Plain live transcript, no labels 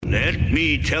Let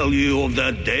me tell you of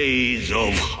the days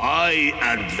of high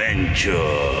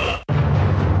adventure.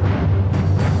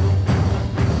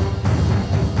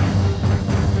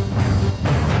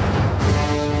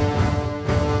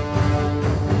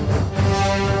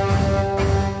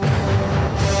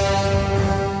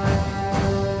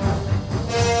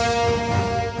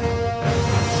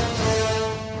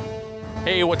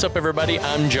 Hey, what's up, everybody?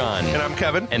 I'm John. And I'm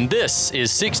Kevin. And this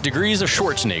is 6 Degrees of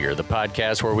Schwarzenegger, the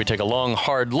podcast where we take a long,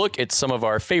 hard look at some of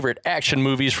our favorite action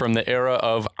movies from the era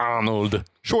of Arnold.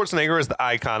 Schwarzenegger is the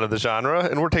icon of the genre,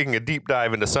 and we're taking a deep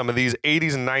dive into some of these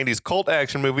 80s and 90s cult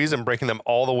action movies and breaking them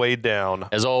all the way down.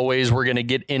 As always, we're going to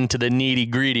get into the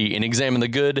nitty-gritty and examine the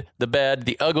good, the bad,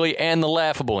 the ugly, and the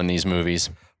laughable in these movies.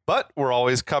 But we're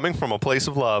always coming from a place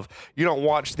of love. You don't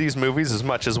watch these movies as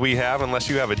much as we have unless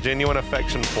you have a genuine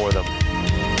affection for them.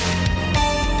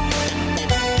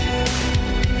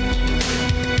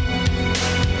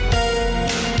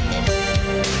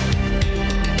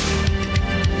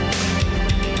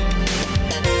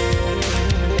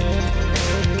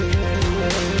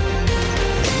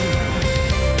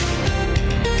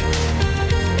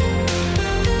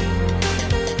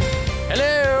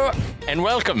 And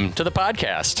welcome to the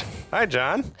podcast. Hi,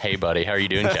 John. Hey, buddy. How are you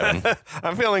doing, Kevin?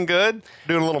 I'm feeling good.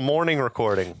 Doing a little morning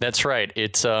recording. That's right.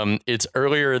 It's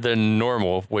earlier than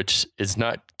normal, which is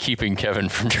not keeping Kevin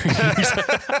from drinking.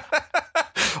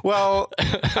 Well,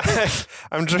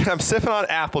 I'm sipping on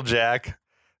Applejack.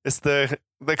 It's the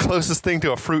closest thing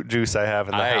to a fruit juice I have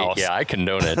in the house. Yeah, I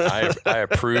condone it. I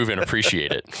approve and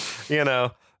appreciate it. You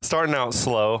know, starting out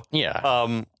slow.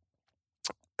 Yeah.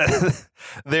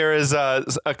 There is a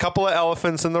couple of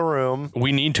elephants in the room.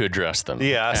 We need to address them.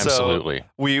 Yeah, absolutely. So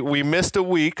we missed a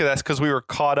week. That's because we were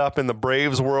caught up in the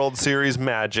Braves World Series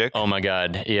magic. Oh my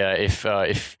God! Yeah,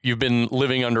 if you've been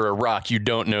living under a rock, you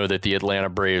don't know that the Atlanta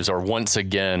Braves are once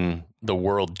again the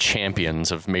world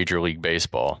champions of Major League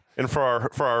Baseball. And for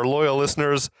our loyal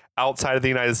listeners outside of the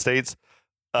United States,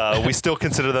 we still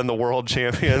consider them the world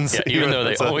champions. Yeah, even though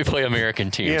they only play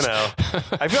American teams. You know,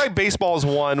 I feel like baseball is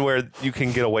one where you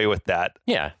can get away with that.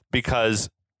 Yeah. Because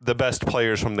the best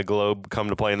players from the globe come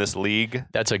to play in this league.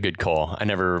 That's a good call. I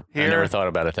never thought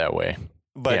about it that way.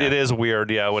 But It is weird,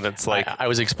 yeah, when it's like... I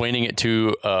was explaining it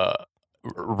to a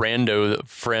rando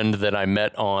friend that I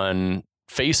met on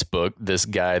Facebook, this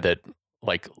guy that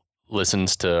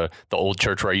listens to the old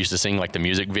church where I used to sing, like the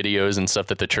music videos and stuff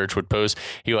that the church would post.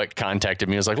 He contacted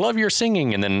me. He was like, love your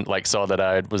singing. And then saw that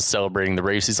I was celebrating the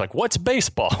Braves. He's like, what's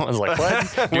baseball? I was like,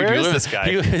 what? Dude, Where is this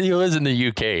guy? He lives in the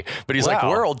UK, but he's like,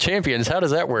 world champions. How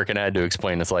does that work? And I had to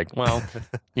explain. It's like, well,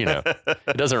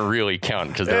 it doesn't really count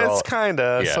because it's kind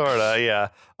of, sort of, yeah.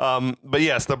 But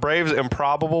yes, the Braves'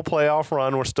 improbable playoff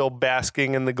run. We're still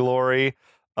basking in the glory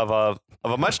of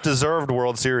a much deserved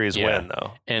World Series win,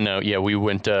 though. And we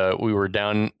went. We were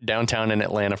downtown in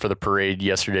Atlanta for the parade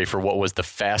yesterday for what was the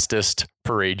fastest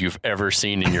parade you've ever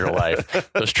seen in your life.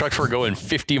 Those trucks were going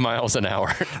 50 miles an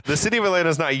hour. The city of Atlanta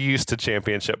is not used to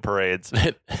championship parades.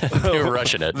 They were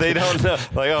rushing it. They don't know.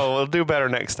 We'll do better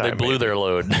next time. They blew their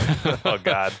load. Oh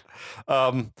God.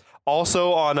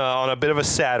 Also, on a bit of a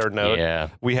sadder note,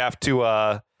 we have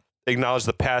to acknowledge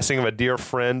the passing of a dear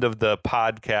friend of the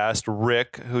podcast,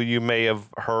 Rick, who you may have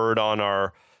heard on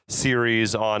our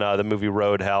series on the movie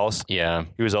Roadhouse. Yeah.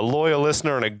 He was a loyal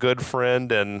listener and a good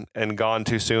friend and gone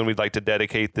too soon. We'd like to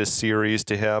dedicate this series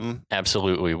to him.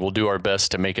 Absolutely. We'll do our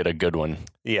best to make it a good one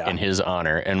in his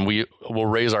honor. And we will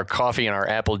raise our coffee and our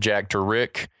Applejack to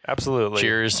Rick. Absolutely.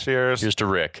 Cheers. Cheers. Cheers to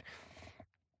Rick.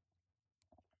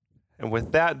 And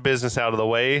with that business out of the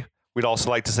way, we'd also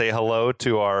like to say hello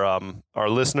to our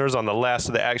listeners on the Last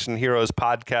of the Action Heroes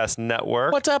podcast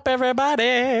network. What's up, everybody?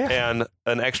 And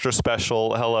an extra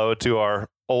special hello to our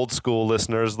old school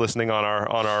listeners listening on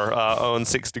our own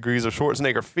 6 Degrees of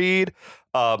Schwarzenegger feed.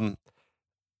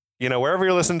 Wherever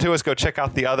you're listening to us, go check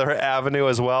out the other avenue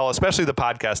as well, especially the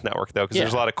podcast network, though, because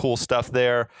there's a lot of cool stuff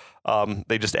there.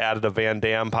 They just added a Van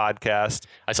Damme podcast.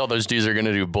 I saw those dudes are going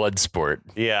to do Bloodsport.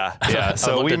 Yeah.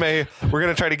 So we're going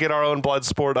to try to get our own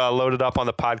Bloodsport loaded up on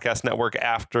the podcast network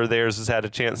after theirs has had a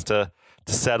chance to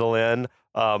settle in.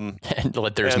 And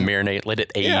let theirs marinate, let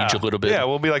it age a little bit. Yeah,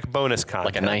 we'll be like bonus content.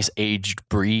 Like a nice aged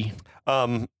brie.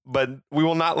 But we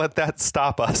will not let that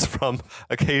stop us from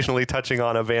occasionally touching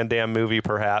on a Van Damme movie,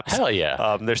 perhaps. Hell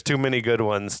yeah. There's too many good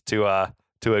ones to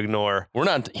ignore. We're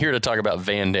not here to talk about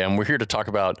Van Damme. We're here to talk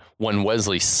about one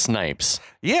Wesley Snipes.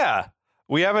 Yeah.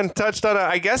 We haven't touched on it.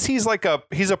 I guess he's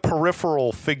a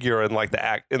peripheral figure in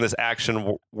in this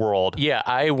action world. Yeah,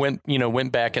 I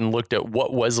went back and looked at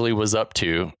what Wesley was up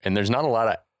to, and there's not a lot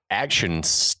of action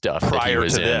stuff prior that he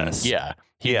was to in. this. Yeah.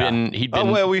 He'd been.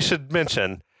 Oh well, we should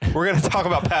mention We're going to talk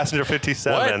about Passenger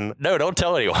 57. What? No, don't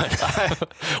tell anyone. Let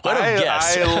them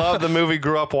guess. I love the movie.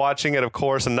 Grew up watching it, of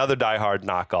course. Another Die Hard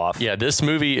knockoff. Yeah, this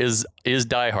movie is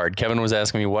Die Hard. Kevin was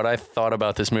asking me what I thought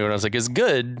about this movie, and I was like, it's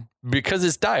good because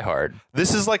it's Die Hard.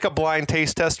 This is like a blind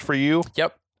taste test for you?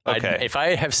 Yep. Okay. If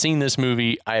I have seen this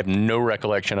movie, I have no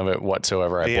recollection of it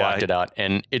whatsoever. I blocked it out,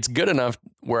 and it's good enough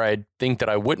where I think that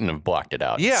I wouldn't have blocked it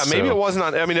out. Yeah, maybe it wasn't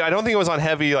on. I mean, I don't think it was on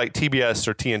heavy like TBS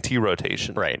or TNT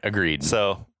rotation. Right. Agreed.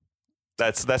 So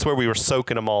that's where we were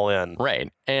soaking them all in.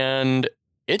 Right, and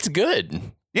it's good.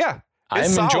 Yeah,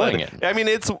 I'm enjoying it. I mean,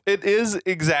 it is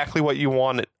exactly what you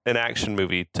want an action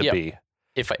movie to be.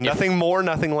 Nothing more,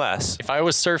 nothing less. If I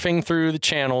was surfing through the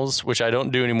channels, which I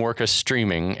don't do anymore because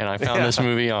streaming, and I found this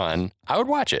movie on, I would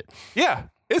watch it. Yeah,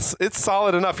 it's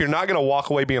solid enough. You're not going to walk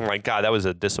away being like, God, that was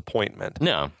a disappointment.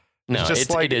 No.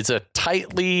 It is a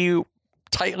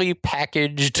tightly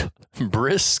packaged,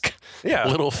 brisk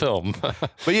little film.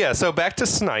 But yeah, so back to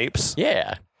Snipes.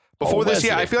 Yeah. Before this,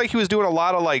 I feel like he was doing a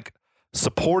lot of like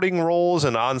supporting roles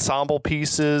and ensemble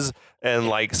pieces and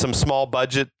like some small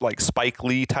budget like Spike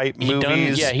Lee type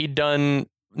movies. He'd done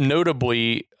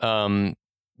notably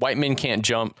White Men Can't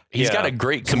Jump. He's got a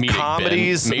great comedic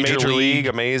comedies, bend. Major League,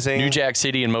 amazing. New Jack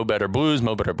City and Mo Better Blues.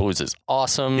 Mo Better Blues is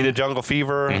awesome. He did Jungle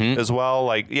Fever as well.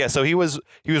 Like, yeah, so he was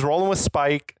rolling with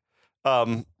Spike.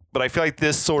 But I feel like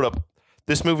this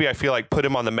movie, I feel like put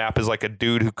him on the map as like a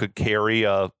dude who could carry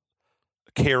a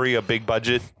big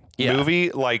budget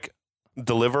movie, like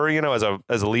deliver, as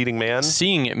a leading man.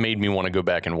 Seeing it made me want to go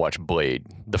back and watch Blade,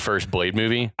 the first Blade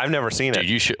movie. I've never seen it.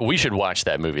 Dude, we should watch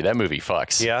that movie. That movie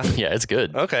fucks. Yeah? Yeah, it's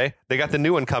good. Okay. They got the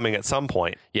new one coming at some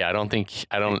point. Yeah,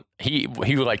 he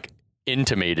like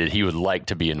intimated he would like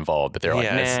to be involved, but they're like,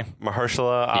 nah.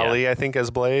 Mahershala Ali, I think, as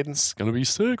Blade. It's going to be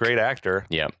sick. Great actor.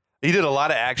 Yeah. He did a lot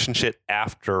of action shit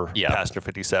after Passenger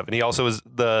 57. He also was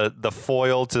the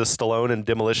foil to Stallone in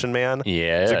Demolition Man.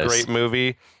 Yeah, it's a great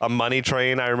movie. A Money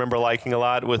Train I remember liking a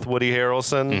lot with Woody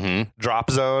Harrelson. Mm-hmm.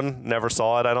 Drop Zone, never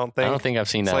saw it. I don't think. I don't think I've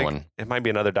seen that one. It might be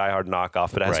another Die Hard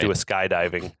knockoff, but it has to do with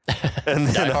skydiving. And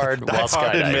then, Die Hard while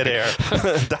skydiving. In midair.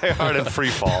 Die Hard in free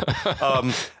fall.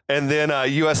 And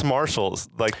then U.S.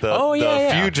 Marshals, like the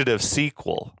Fugitive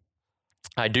sequel.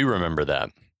 I do remember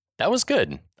that. That was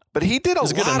good. But he did a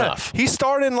lot enough. He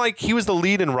starred in he was the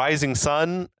lead in Rising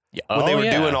Sun when they were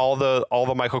doing all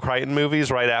the Michael Crichton movies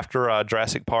right after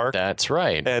Jurassic Park. That's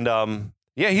right. And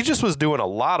he just was doing a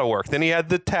lot of work. Then he had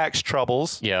the tax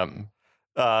troubles. Yeah.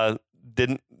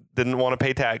 Didn't want to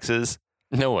pay taxes.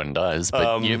 No one does,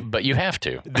 but you have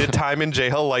to. Did time in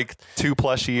jail, like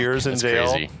 2+ years in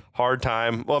jail. Crazy. Hard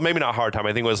time. Well, maybe not hard time.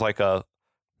 I think it was like a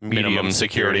medium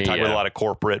security type with a lot of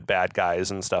corporate bad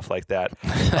guys and stuff like that.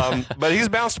 But he's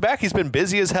bounced back. He's been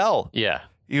busy as hell. Yeah.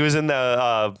 He was in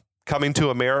the Coming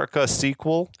to America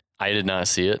sequel. I did not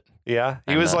see it. Yeah.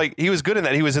 He was good in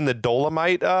that. He was in the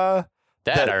Dolomite. That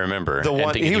I remember. The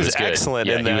one he was excellent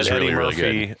in that. He was really, Eddie Murphy,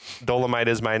 really good. Dolomite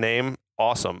Is My Name.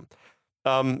 Awesome.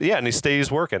 And he stays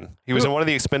working. He was in one of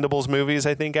the Expendables movies,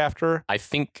 I think, after. I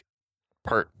think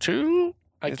part 2?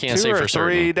 I can't say for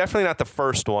certain. Definitely not the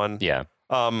first one. Yeah.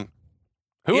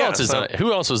 Who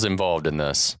else was involved in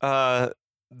this?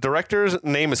 Director's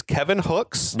name is Kevin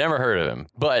Hooks. Never heard of him,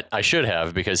 but I should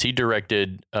have because he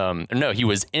directed. He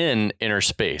was in Inner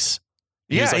Space.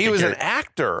 He was an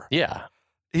actor. Yeah.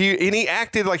 He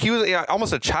acted like he was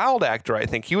almost a child actor, I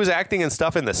think. He was acting in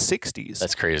stuff in the 60s.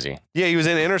 That's crazy. Yeah, he was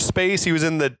in Inner Space. He was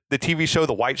in the TV show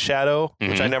The White Shadow,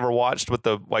 which I never watched, with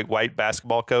the white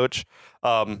basketball coach.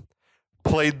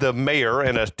 Played the mayor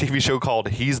in a TV show called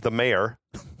He's the Mayor.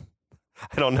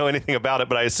 I don't know anything about it,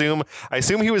 but I assume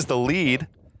he was the lead.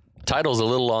 Title's a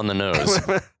little on the nose.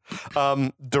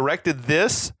 Directed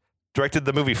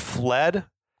the movie Fled,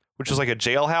 which was like a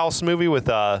jailhouse movie with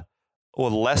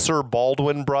Lesser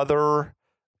Baldwin brother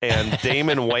and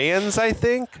Damon Wayans, I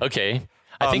think. Okay.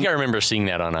 I think I remember seeing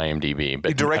that on IMDb. But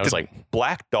he directed I was like,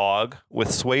 Black Dog with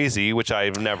Swayze, which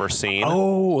I've never seen.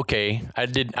 Oh, okay.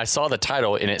 I saw the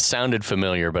title and it sounded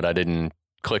familiar, but I didn't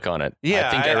click on it. Yeah,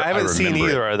 I haven't seen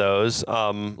either of those.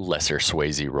 Lesser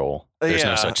Swayze role. There's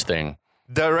no such thing.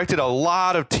 Directed a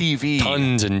lot of TV.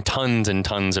 Tons and tons and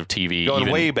tons of TV.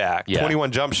 Going way back.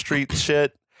 21 Jump Street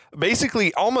shit.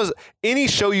 Basically, almost any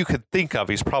show you could think of,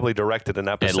 he's probably directed an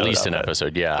episode. At least an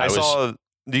episode, yeah. I saw.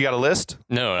 Do you got a list?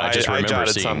 No, I just remember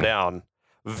jotted seeing some down.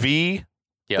 V.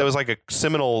 Yep. That was like a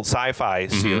seminal sci-fi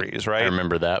series, right? I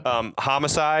remember that.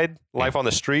 Homicide, Life on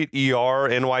the Street, ER,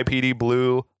 NYPD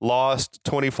Blue, Lost,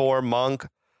 24, Monk.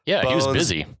 Yeah, Bones, he was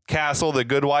busy. Castle, The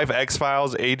Good Wife,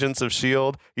 X-Files, Agents of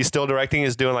S.H.I.E.L.D. He's still directing.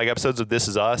 He's doing like episodes of This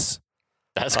Is Us.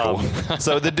 That's cool.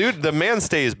 So the man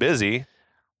stays busy.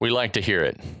 We like to hear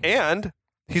it. And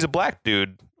he's a black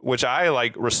dude, which I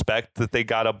like respect that they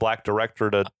got a black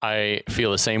director I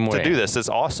feel the same way to do this. It's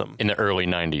awesome. In the early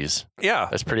 90s. Yeah.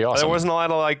 That's pretty awesome. There wasn't a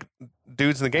lot of like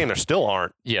dudes in the game. There still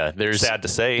aren't. Yeah, sad to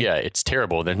say. Yeah, it's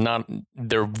terrible.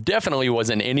 There definitely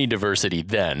wasn't any diversity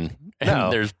then.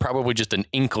 And there's probably just an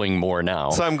inkling more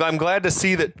now. So I'm glad to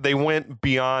see that they went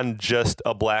beyond just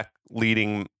a black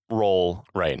leading role.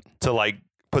 Right. To like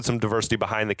put some diversity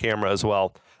behind the camera as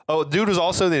well. Oh, dude was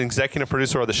also the executive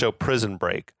producer of the show Prison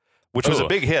Break, which was a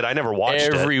big hit. I never watched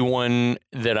it. Everyone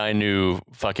that I knew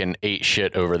fucking ate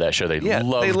shit over that show. They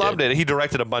loved it. He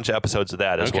directed a bunch of episodes of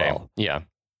that as well. Yeah.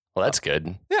 Well, that's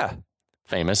good. Yeah.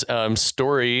 Famous.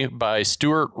 Story by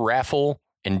Stuart Raffle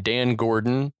and Dan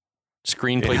Gordon.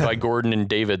 Screenplay by Gordon and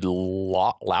David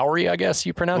Lowery, I guess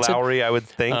you pronounce it. Lowery, I would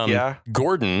think, yeah.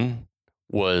 Gordon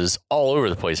was all over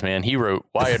the place, man. He wrote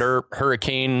Wyatt Earp,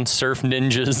 Hurricane, Surf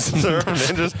Ninjas.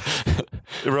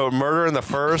 He wrote Murder in the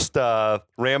First,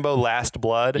 Rambo Last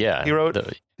Blood. Yeah. He wrote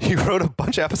a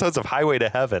bunch of episodes of Highway to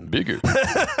Heaven. Bigger.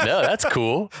 No, that's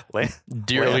cool.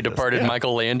 Dearly departed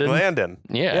Michael Landon.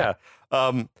 Yeah.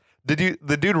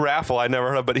 The dude Raffle, I never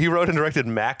heard of, but he wrote and directed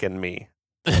Mac and Me.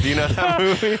 Do you know that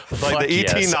movie? Like the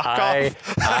E.T. knockoff?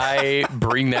 I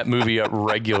bring that movie up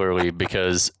regularly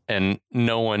because, and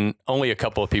only a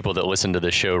couple of people that listen to the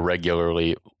show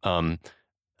regularly will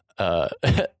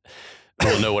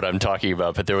know what I'm talking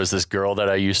about. But there was this girl that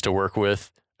I used to work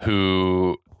with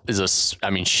who is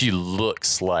she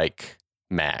looks like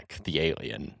Mac, the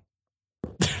alien.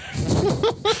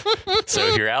 So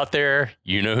if you're out there,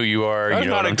 you know who you are. That's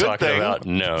you know what I'm talking thing. about.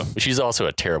 No, she's also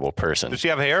a terrible person. Does she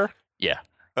have hair? Yeah.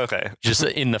 Okay. Just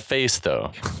in the face,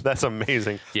 though. That's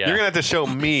amazing. Yeah. You're going to have to show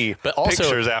me but also,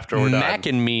 pictures after we're done. Mac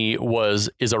and Me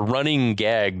is a running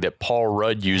gag that Paul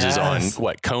Rudd uses on,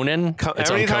 Conan?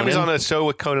 Every time he's on a show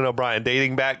with Conan O'Brien,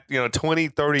 dating back, 20,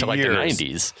 30 to like years. The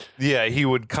 90s. Yeah, he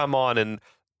would come on and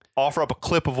offer up a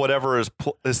clip of whatever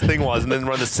his thing was, and then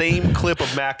run the same clip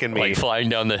of Mac and Me. Like flying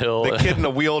down the hill. The kid in a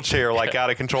wheelchair, like out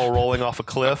of control, rolling off a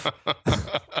cliff.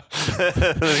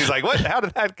 And he's like, "What? How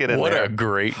did that get in there?" What a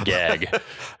great gag.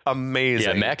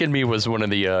 Amazing. Yeah, Mac and Me was one of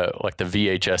the the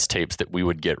VHS tapes that we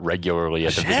would get regularly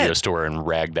at the video store and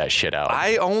rag that shit out.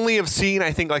 I only have seen,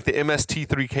 I think, like the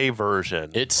MST3K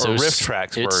version. It's or Riff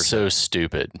Tracks version. It's so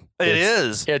stupid.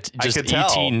 It's just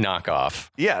ET knockoff.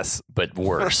 Yes. But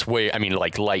worse.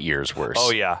 Like light years worse.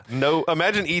 Oh, yeah.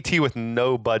 Imagine ET with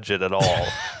no budget at all.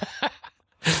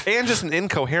 And just an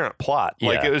incoherent plot. Yeah.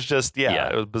 Like, it was just,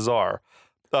 it was bizarre.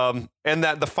 And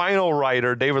that the final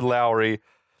writer, David Lowery,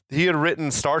 he had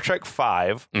written Star Trek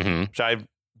V, which I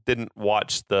didn't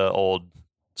watch the old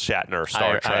Shatner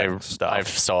Star Trek stuff. I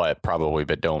saw it probably,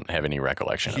 but don't have any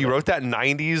recollection. He wrote that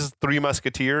 90s Three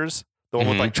Musketeers, the one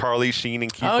with like Charlie Sheen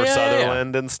and Kiefer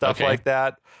Sutherland and stuff like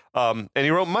that. And he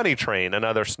wrote Money Train,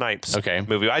 another Snipes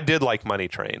movie. I did like Money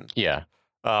Train. Yeah.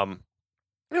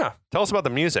 Yeah. Tell us about the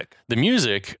music. The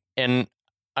music, and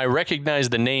I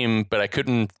recognized the name, but I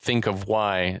couldn't think of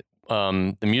why.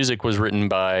 The music was written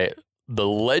by the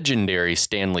legendary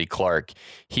Stanley Clarke.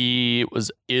 He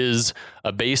is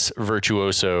a bass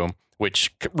virtuoso,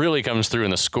 which really comes through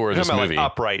in the score of this movie. Like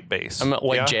upright bass.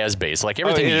 Jazz bass. Like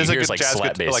everything you hear is like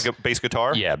slap bass. Like a bass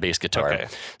guitar? Yeah, bass guitar. Okay.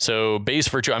 So bass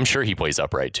virtuoso, I'm sure he plays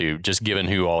upright too, just given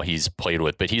who all he's played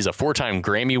with. But he's a 4-time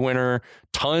Grammy winner,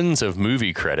 tons of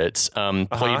movie credits,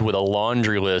 played with a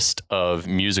laundry list of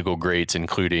musical greats,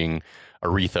 including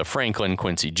Aretha Franklin,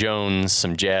 Quincy Jones,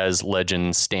 some jazz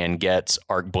legends, Stan Getz,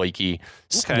 Art Blakey,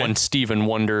 one Stephen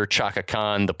Wonder, Chaka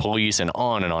Khan, The Police, and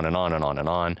on and on and on and on and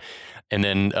on. And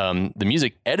then the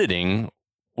music editing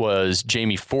was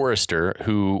Jamie Forrester,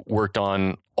 who worked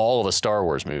on all of the Star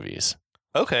Wars movies.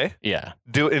 Okay. Yeah.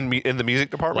 Do it in the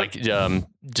music department? Like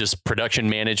just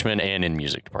production management and in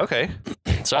music department.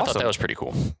 Okay. So I thought that was pretty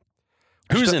cool.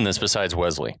 Who's in this besides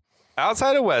Wesley?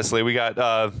 Outside of Wesley, we got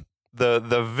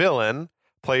the villain,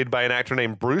 played by an actor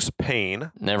named Bruce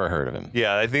Payne. Never heard of him.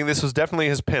 Yeah, I think this was definitely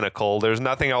his pinnacle. There's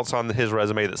nothing else on his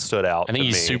resume that stood out. I think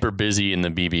he's super busy in the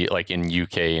in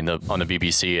UK on the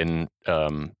BBC and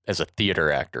as a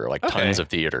theater actor, tons of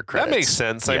theater credits. That makes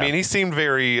sense. Yeah. I mean, he seemed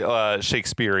very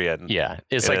Shakespearean. Yeah,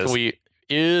 it's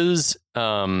is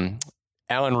Alan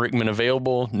Rickman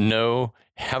available? No.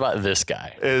 How about this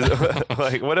guy?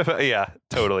 What if? Yeah,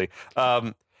 totally.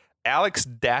 Alex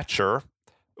Datcher,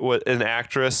 an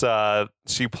actress.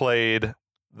 She played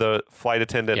the flight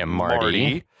attendant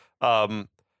Marty.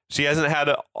 She hasn't had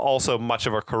also much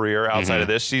of a career outside of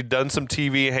this. She'd done some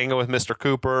TV, Hanging with Mr.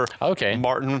 Cooper. Okay.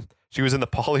 Martin. She was in the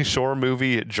Pauly Shore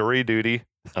movie Jury Duty.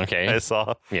 Okay. I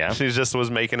saw. Yeah. She just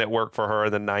was making it work for her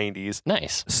in the 90s.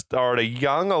 Nice. Starred a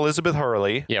young Elizabeth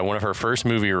Hurley. Yeah, one of her first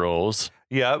movie roles.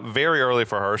 Yeah, very early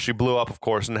for her. She blew up, of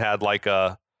course, and had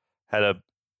a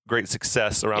great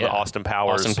success around the Austin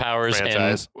Powers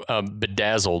franchise. And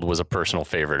Bedazzled was a personal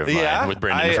favorite of mine with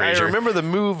Brendan Fraser. I remember the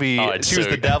movie. She was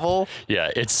the devil. Yeah,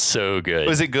 it's so good.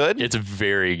 Was it good? It's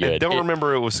very good. I don't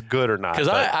remember it was good or not. Because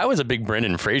I was a big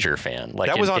Brendan Fraser fan. Like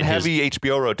that was on heavy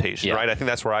HBO rotation, right? I think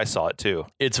that's where I saw it too.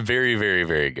 It's very, very,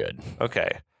 very good.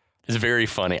 Okay. It's very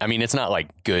funny. I mean, it's not like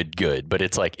good, but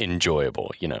it's like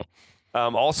enjoyable, you know.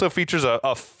 Also features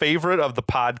a favorite of the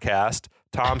podcast,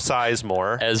 Tom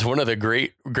Sizemore. As one of the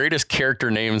greatest character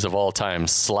names of all time,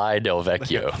 Sly Del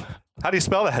Vecchio. How do you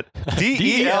spell that?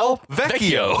 D-E-L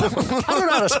Vecchio. I don't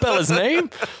know how to spell his name.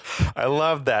 I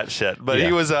love that shit. But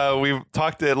he was, we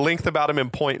talked at length about him in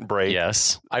Point Break.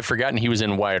 Yes. I've forgotten he was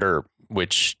in Wyatt Earp,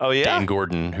 which Dan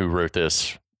Gordon, who wrote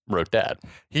that.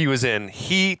 He was in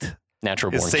Heat.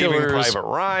 Natural Born Saving Killers. Private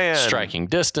Ryan. Striking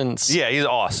Distance. Yeah, he's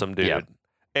awesome, dude. Yeah.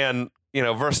 And, you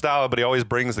know, versatile, but he always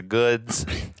brings the goods.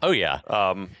 Oh, yeah.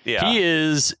 He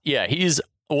is,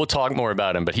 we'll talk more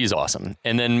about him, but he's awesome.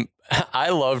 And then I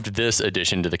loved this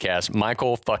addition to the cast,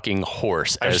 Michael fucking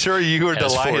Horse. I'm sure you were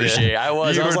delighted. I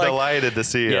was delighted to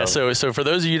see him. Yeah, so for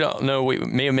those of you who don't know, we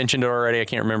may have mentioned it already. I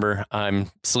can't remember. I'm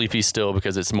sleepy still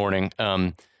because it's morning.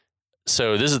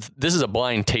 So this is a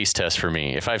blind taste test for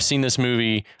me. If I've seen this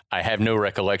movie, I have no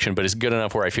recollection, but it's good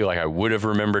enough where I feel like I would have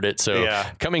remembered it. So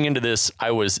coming into this,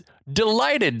 I was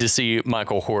delighted to see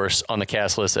Michael Horse on the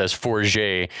cast list as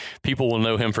Forget. People will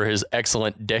know him for his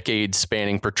excellent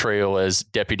decade-spanning portrayal as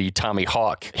Deputy Tommy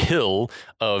Hawk Hill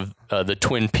of the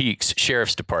Twin Peaks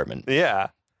Sheriff's Department. Yeah.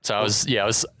 So I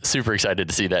was super excited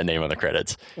to see that name on the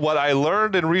credits. What I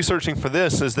learned in researching for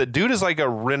this is that dude is like a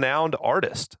renowned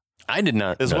artist. I did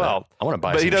not as well. I want to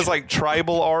buy. But he does like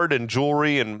tribal art and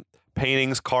jewelry and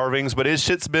paintings, carvings. But his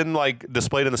shit's been like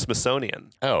displayed in the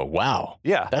Smithsonian. Oh wow!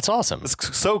 Yeah, that's awesome.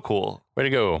 It's so cool. Way to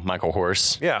go, Michael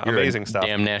Horse. Yeah, You're amazing stuff.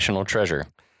 Damn national treasure.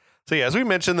 So yeah, as we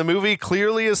mentioned, the movie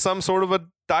clearly is some sort of a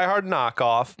Die Hard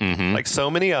knockoff, like so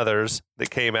many others that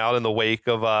came out in the wake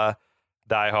of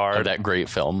Die Hard. Or that great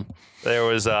film. There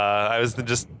was I was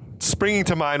just springing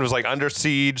to mind was like Under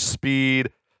Siege,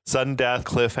 Speed, Sudden Death,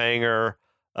 Cliffhanger.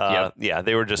 Yeah,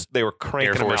 they were cranking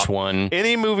Air Force them out. One.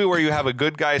 Any movie where you have a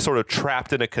good guy sort of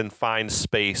trapped in a confined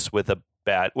space with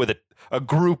a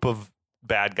group of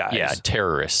bad guys. Yeah,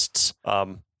 terrorists.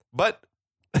 But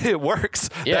it works.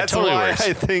 Yeah, that's it totally why works.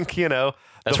 I think,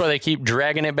 that's why they keep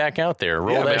dragging it back out there.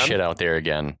 Roll that shit out there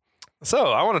again.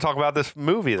 So I want to talk about this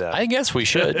movie then. I guess we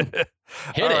should. Hit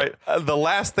it. Right. The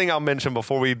last thing I'll mention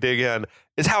before we dig in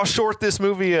is how short this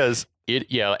movie is.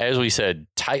 As we said,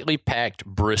 tightly packed,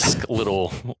 brisk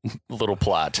little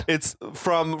plot. It's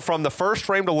from the first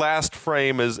frame to last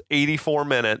frame is 84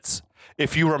 minutes.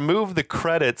 If you remove the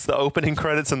credits, the opening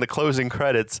credits and the closing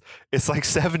credits, it's like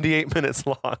 78 minutes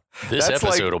long. This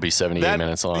episode will be 78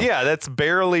 minutes long. Yeah, that's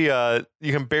barely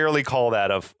you can barely call that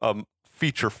a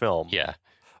feature film. Yeah.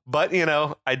 But,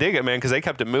 I dig it, man, because they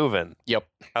kept it moving. Yep.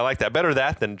 I like that. Better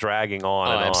that than dragging on.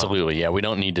 Oh, absolutely. Yeah, we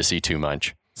don't need to see too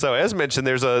much. So as mentioned,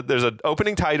 there's an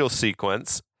opening title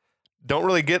sequence. Don't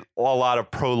really get a lot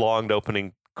of prolonged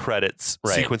opening credits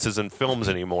sequences in films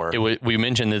anymore. We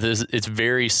mentioned that it's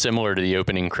very similar to the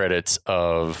opening credits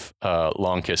of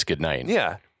Long Kiss Goodnight.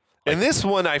 Yeah. And this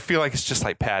one, I feel like it's just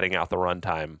like padding out the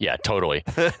runtime. Yeah, totally.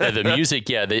 The music,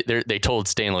 they told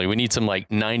Stanley, we need some like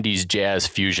 90s jazz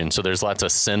fusion. So there's lots of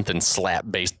synth and slap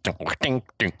bass.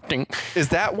 Is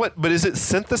that but is it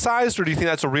synthesized or do you think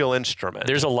that's a real instrument?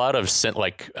 There's a lot of synth,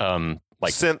 like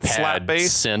synth pad, slap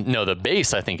bass? No, the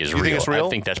bass I think is real. Think it's real? I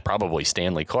think that's probably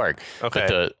Stanley Clarke. Okay.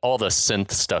 But all the synth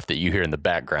stuff that you hear in the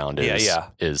background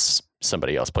is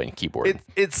somebody else playing keyboard.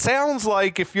 It sounds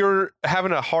like, if you're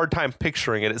having a hard time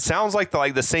picturing it sounds like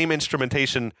the same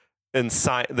instrumentation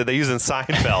that they use in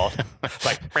Seinfeld.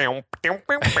 Like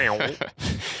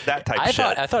that type of shit.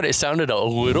 I thought it sounded a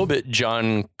little bit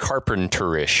John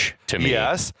Carpenter-ish to me.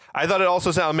 Yes. I thought it also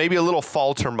sounded maybe a little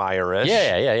Faltermeyer-ish.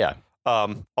 Yeah.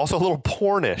 Also a little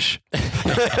pornish.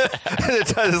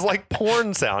 It's like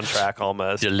porn soundtrack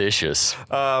almost. Delicious.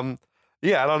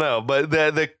 Yeah, I don't know, but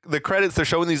the credits, they're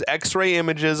showing these X-ray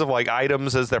images of like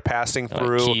items as they're passing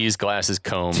through. Keys, glasses,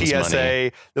 combs, TSA.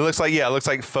 Money. It looks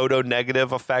like photo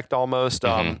negative effect almost.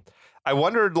 I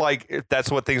wondered if that's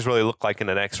what things really look like in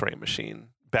an X-ray machine.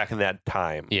 back in that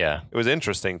time. Yeah. It was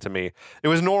interesting to me. It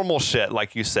was normal shit,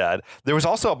 like you said. There was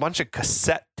also a bunch of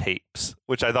cassette tapes,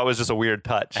 which I thought was just a weird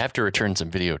touch. I have to return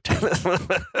some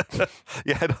videotape.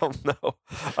 Yeah, I don't know.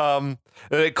 And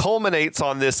it culminates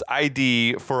on this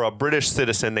ID for a British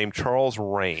citizen named Charles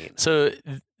Raine. So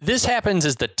this happens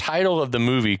as the title of the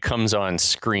movie comes on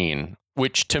screen,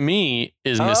 which to me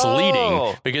is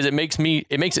misleading because it makes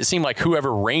it seem like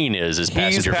whoever Raine is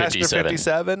passenger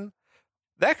 57.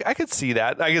 That I could see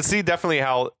that. I could see definitely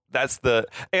how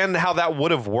and how that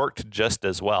would have worked just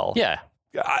as well. Yeah.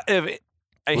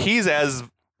 He's as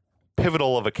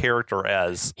pivotal of a character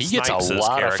as he gets Snipes' a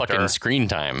lot character. of fucking screen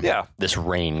time. Yeah. This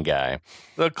Raine guy.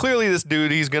 Clearly this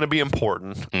dude, he's going to be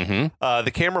important. Mm-hmm.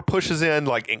 The camera pushes in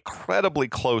like incredibly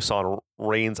close on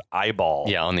Raine's eyeball.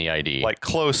 Yeah, on the ID. Like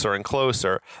closer and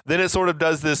closer. Then it sort of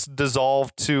does this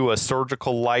dissolve to a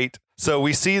surgical light. So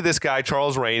we see this guy,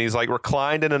 Charles Raine. He's like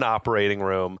reclined in an operating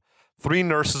room. 3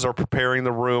 nurses are preparing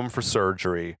the room for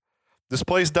surgery. This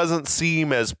place doesn't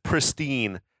seem as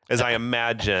pristine as I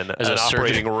imagine an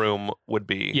operating room would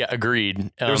be. Yeah,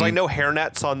 agreed. There's like no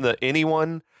hairnets on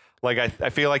anyone. Like I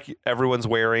feel like everyone's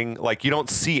wearing, like you don't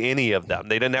see any of them.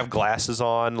 They didn't have glasses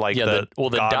on. Like the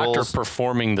goggles. doctor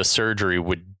performing the surgery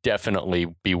would definitely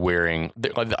be wearing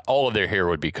all of their hair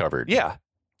would be covered. Yeah,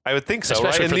 I would think so. Especially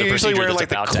right? for And the they usually procedure wear like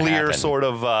the that's about to clear happen. sort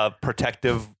of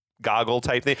protective goggle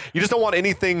type thing. You just don't want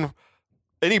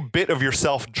any bit of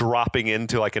yourself dropping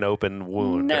into like an open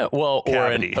wound. No, or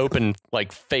cavity. an open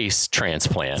like face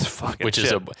transplant, which shit.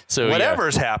 is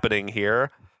whatever's happening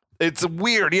here. It's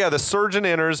weird. Yeah, the surgeon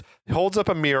enters, holds up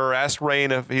a mirror, asks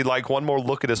Raine if he'd like one more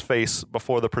look at his face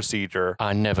before the procedure.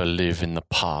 I never live in the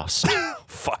past.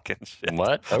 Fucking shit.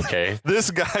 What? Okay. This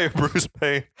guy, Bruce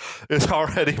Payne, is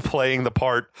already playing the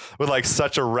part with like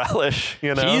such a relish,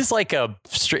 you know? He's like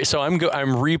so I'm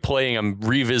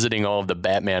revisiting all of the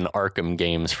Batman Arkham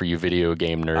games for you video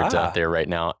game nerds out there right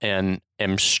now, and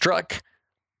am restruck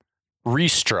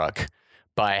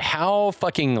by how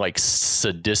fucking like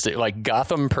sadistic, like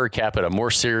Gotham per capita,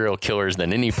 more serial killers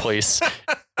than any place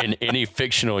in any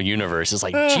fictional universe. It's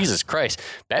like, Jesus Christ,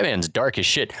 Batman's dark as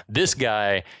shit. This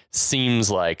guy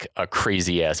seems like a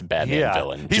crazy ass Batman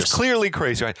villain. He's clearly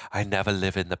crazy, right? I never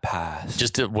live in the past.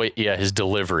 Just to wait. Yeah. His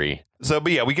delivery. So,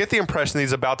 but yeah, we get the impression that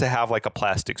he's about to have like a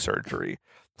plastic surgery.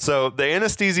 So the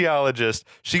anesthesiologist,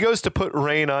 she goes to put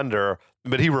Raine under,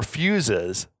 but he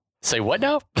refuses. Say what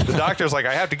now? The doctor's like,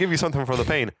 I have to give you something for the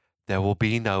pain. There will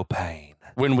be no pain.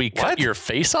 When we cut your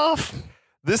face off?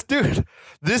 This dude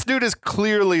is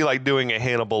clearly like doing a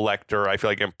Hannibal Lecter, I feel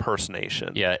like,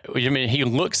 impersonation. Yeah. I mean, he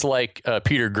looks like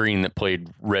Peter Green that played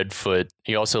Redfoot.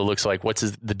 He also looks like,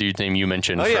 the dude's name you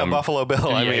mentioned? Oh, yeah, Buffalo Bill.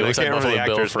 Yeah, I mean, he looks like Buffalo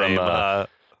Bill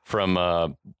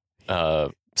from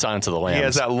Silence of the Lambs. He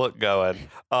has that look going.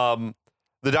 The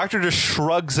doctor just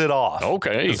shrugs it off.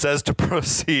 Okay. And says to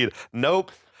proceed.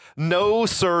 Nope. No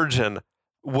surgeon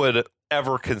would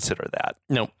ever consider that.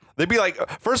 Nope. They'd be like,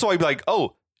 first of all, he'd be like,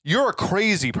 oh, you're a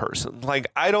crazy person.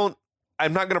 Like, I'm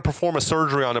not going to perform a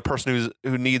surgery on a person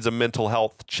who needs a mental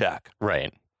health check.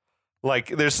 Right.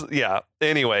 Like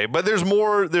anyway, but there's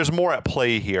more at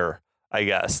play here, I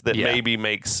guess, that maybe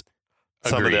makes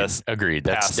some of this. Agreed.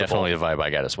 That's passable. definitely the vibe I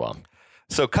got as well.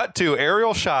 So cut to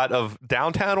aerial shot of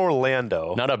downtown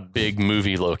Orlando. Not a big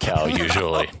movie locale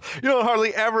usually. You don't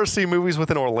hardly ever see movies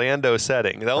with an Orlando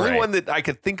setting. The only one that I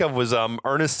could think of was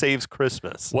Ernest Saves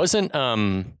Christmas.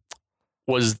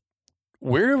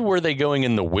 Where were they going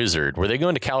in The Wizard? Were they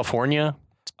going to California?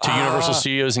 To Universal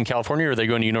Studios in California, or are they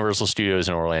going to Universal Studios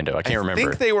in Orlando? I can't remember. I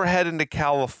think they were heading to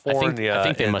California. I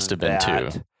think they must have been too.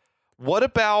 What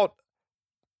about...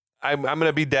 I'm going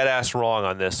to be dead ass wrong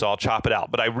on this, so I'll chop it out.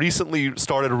 But I recently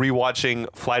started rewatching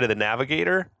Flight of the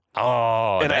Navigator.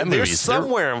 Oh, and they're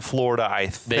somewhere in Florida, I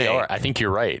think. They are. I think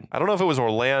you're right. I don't know if it was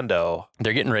Orlando.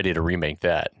 They're getting ready to remake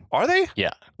that. Are they?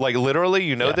 Yeah. Like literally,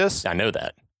 you know this? I know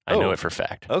that. I know it for a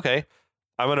fact. Okay.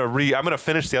 I'm gonna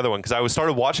finish the other one because I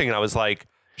started watching and I was like,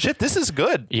 shit, this is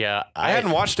good. Yeah, I hadn't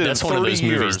watched it in 30 years. That's one of those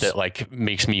movies that like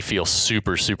makes me feel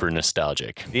super, super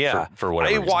nostalgic. Yeah, for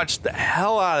whatever reason. Watched the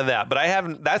hell out of that, but I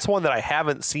haven't. That's one that I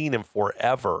haven't seen in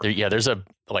forever. There's a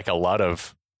lot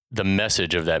of the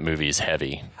message of that movie is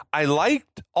heavy. I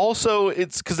liked also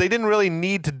it's because they didn't really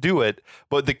need to do it,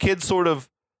 but the kid sort of,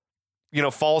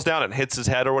 falls down and hits his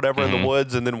head or whatever in the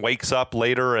woods, and then wakes up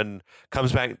later and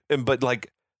comes back, but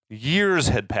like. Years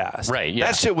had passed. Right. Yeah.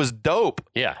 That shit was dope.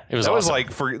 Yeah. It was. That awesome.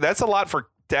 was like that's a lot for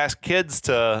to ask kids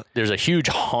to. There's a huge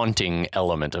haunting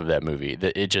element of that movie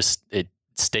that it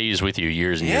stays with you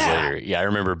years and years later. Yeah. I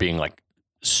remember being like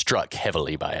struck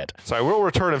heavily by it. So I will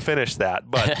return and finish that.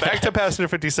 But back to Passenger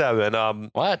 57.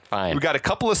 What? Fine. We got a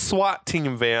couple of SWAT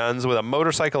team vans with a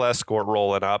motorcycle escort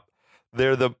rolling up.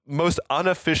 They're the most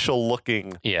unofficial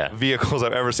looking vehicles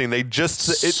I've ever seen. They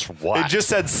just it just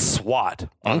said SWAT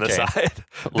on the side.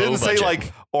 Didn't say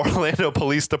like Orlando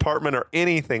Police Department or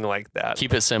anything like that.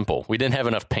 Keep it simple. We didn't have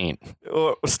enough paint.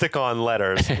 Stick on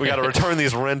letters. We got to return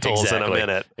these rentals in a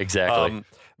minute. Exactly.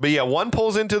 But yeah, one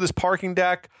pulls into this parking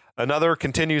deck. Another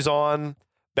continues on.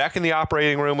 Back in the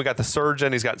operating room, we got the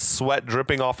surgeon. He's got sweat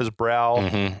dripping off his brow.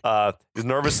 He's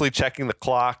nervously checking the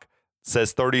clock.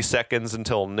 Says 30 seconds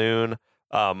until noon.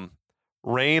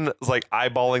 Rain is like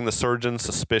eyeballing the surgeon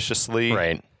suspiciously.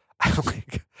 Right.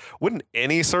 Wouldn't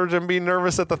any surgeon be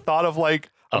nervous at the thought of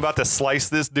like, I'm about to slice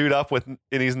this dude up and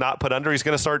he's not put under? He's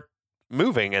going to start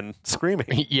moving and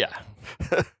screaming. Yeah.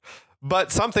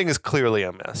 But something is clearly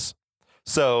amiss.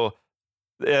 So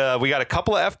we got a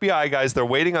couple of FBI guys. They're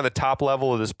waiting on the top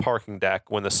level of this parking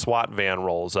deck when the SWAT van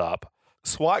rolls up.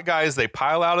 SWAT guys, they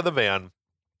pile out of the van.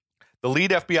 The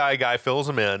lead FBI guy fills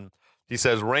him in. He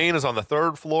says Rain is on the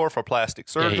 3rd floor for plastic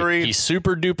surgery. Yeah, he's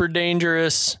super duper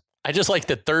dangerous. I just like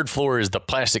the 3rd floor is the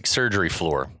plastic surgery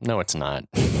floor. No, it's not.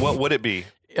 What would it be?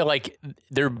 Like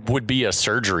there would be a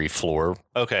surgery floor.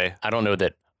 Okay. I don't know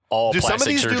that all do plastic some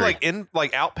of these surgery. do like in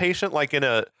like outpatient, like in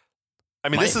a. I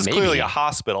mean, this is clearly a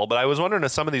hospital, but I was wondering if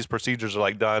some of these procedures are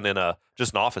like done in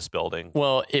just an office building.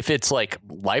 Well, if it's like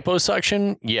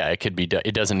liposuction, yeah, it could be done.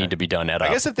 It doesn't need to be done at all.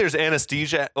 I guess if there's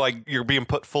anesthesia, like you're being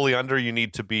put fully under, you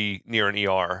need to be near an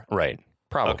ER. Right.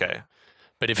 Probably. Okay.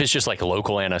 But if it's just like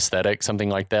local anesthetic,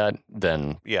 something like that,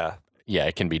 then yeah,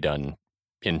 it can be done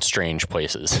in strange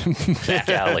places, back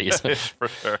alleys. For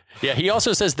sure. Yeah. He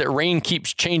also says that Rain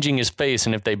keeps changing his face,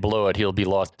 and if they blow it, he'll be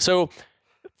lost. So,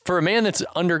 for a man that's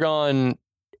undergone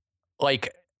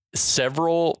like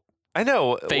several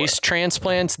face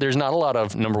transplants, there's not a lot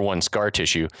of, number one, scar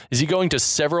tissue. Is he going to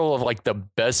several of like the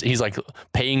best? He's like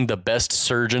paying the best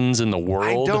surgeons in the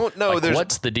world. I don't know. Like,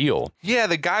 what's the deal? Yeah,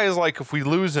 the guy is like, if we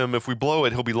lose him, if we blow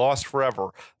it, he'll be lost forever.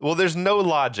 Well, there's no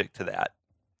logic to that.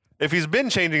 If he's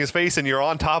been changing his face and you're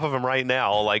on top of him right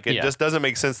now, like it just doesn't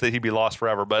make sense that he'd be lost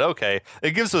forever. But okay,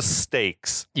 it gives us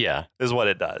stakes. Yeah, is what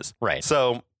it does. Right.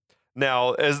 So.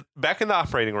 Now, as back in the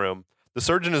operating room, the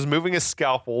surgeon is moving his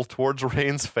scalpel towards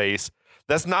Rain's face.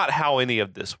 That's not how any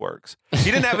of this works. He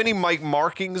didn't have any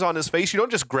markings on his face. You don't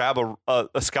just grab a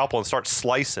scalpel and start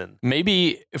slicing.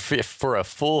 Maybe if for a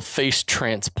full face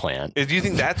transplant. Do you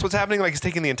think that's what's happening? Like he's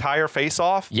taking the entire face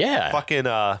off? Yeah.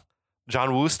 Fucking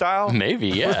John Woo style? Maybe,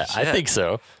 yeah. I think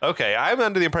so. Okay, I'm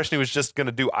under the impression he was just going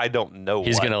to do I don't know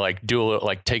He's going to like do a little,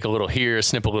 like take a little here,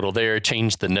 snip a little there,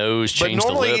 change the nose, change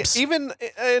the lips. Even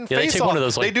in Face Off,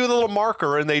 like, they do the little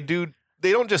marker and they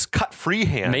don't just cut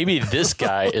freehand. Maybe this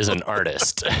guy is an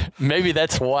artist. Maybe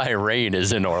that's why Rain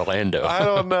is in Orlando. I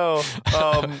don't know.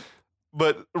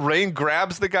 But Rain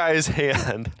grabs the guy's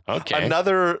hand. Okay.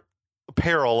 Another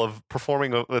peril of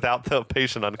performing without the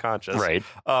patient unconscious. Right.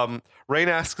 Rain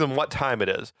asks him what time it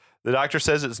is. The doctor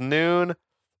says it's noon.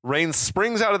 Rain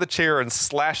springs out of the chair and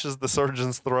slashes the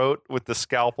surgeon's throat with the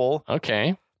scalpel.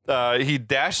 Okay. He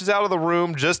dashes out of the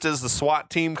room just as the SWAT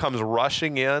team comes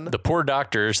rushing in. The poor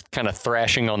doctor's kind of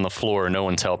thrashing on the floor. No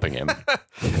one's helping him.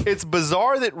 It's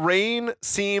bizarre that Rain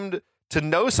seemed to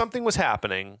know something was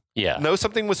happening. Yeah. Know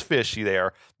something was fishy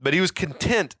there, but he was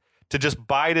content to just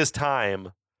bide his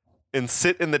time and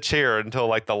sit in the chair until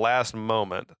like the last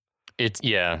moment.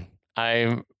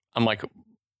 I'm like,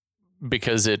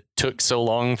 because it took so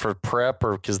long for prep,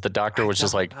 or because the doctor was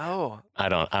just like, I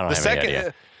don't have any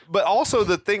idea. But also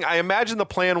the thing, I imagine the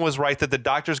plan was right that the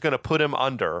doctor's going to put him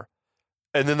under,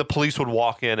 and then the police would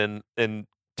walk in and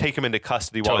take him into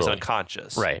custody while he's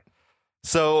unconscious. Right.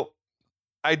 So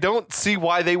I don't see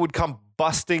why they would come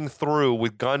busting through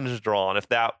with guns drawn if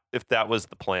that was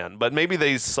the plan. But maybe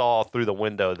they saw through the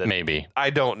window that. Maybe. I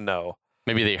don't know.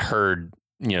 Maybe they heard,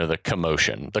 the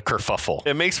commotion, the kerfuffle.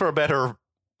 It makes for a better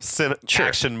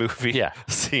action movie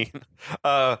scene.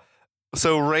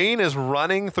 So Rain is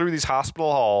running through these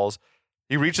hospital halls.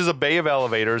 He reaches a bay of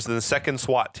elevators, and the second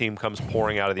SWAT team comes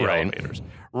pouring out of the elevators.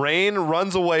 Rain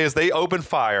runs away as they open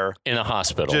fire. In a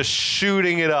hospital. Just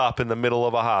shooting it up in the middle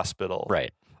of a hospital.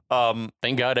 Right.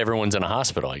 Thank God everyone's in a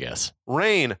hospital, I guess.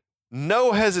 Rain,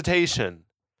 no hesitation,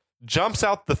 jumps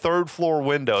out the 3rd floor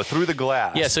window through the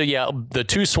glass. Yeah, so the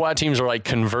two SWAT teams are like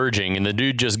converging, and the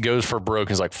dude just goes for broke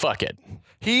and is like, fuck it.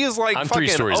 He is like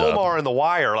fucking Omar in The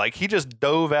Wire. Like, he just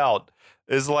dove out.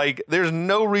 Is like, there's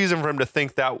no reason for him to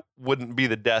think that wouldn't be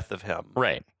the death of him.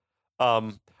 Right.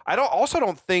 I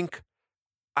don't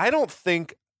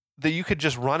think that you could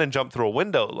just run and jump through a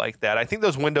window like that. I think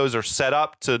those windows are set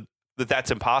up to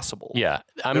that's impossible. Yeah,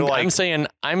 I'm saying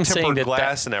that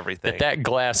glass and everything. That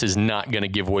glass is not going to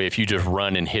give way if you just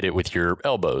run and hit it with your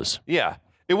elbows. Yeah,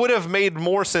 it would have made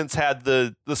more sense had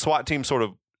the SWAT team sort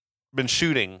of been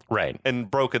shooting and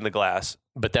broken the glass.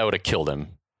 But that would have killed him.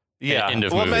 Yeah. End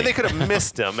of movie. Man, they could have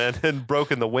missed him and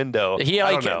broken the window.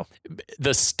 I don't know.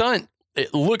 The stunt.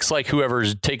 It looks like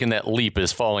whoever's taken that leap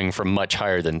is falling from much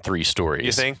higher than 3 stories.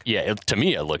 You think? Yeah. To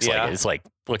me, it looks like it's like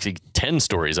 10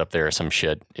 stories up there or some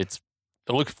shit.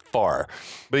 It looks far.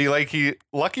 But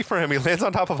lucky for him, he lands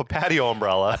on top of a patio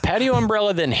umbrella. A patio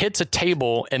umbrella then hits a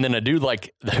table, and then a dude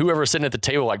whoever's sitting at the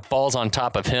table falls on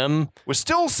top of him. Which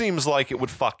still seems like it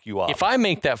would fuck you up. If I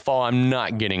make that fall, I'm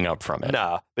not getting up from it.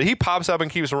 Nah. But he pops up and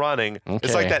keeps running. Okay.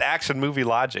 It's like that action movie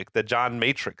logic, the John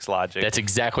Matrix logic. That's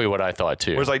exactly what I thought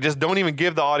too. Where it's like, just don't even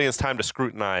give the audience time to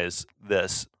scrutinize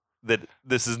this. That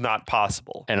this is not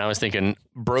possible. And I was thinking,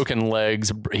 broken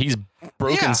legs. He's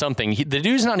broken something. The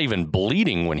dude's not even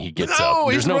bleeding when he gets up.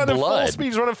 There's no running blood. Full speed.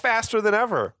 He's running faster than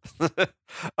ever.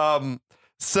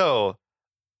 So,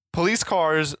 police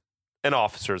cars and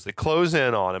officers, they close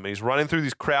in on him. He's running through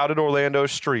these crowded Orlando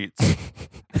streets.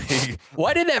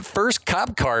 Why did that first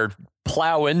cop car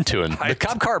plow into him? The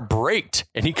cop car braked,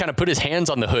 and he kind of put his hands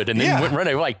on the hood and then went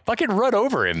running. Fucking run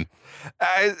over him.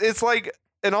 It's like...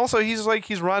 And also,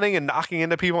 he's running and knocking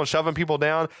into people and shoving people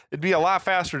down. It'd be a lot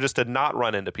faster just to not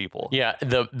run into people. Yeah,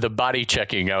 the body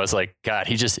checking, I was like, God,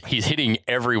 he's hitting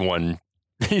everyone.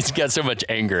 He's got so much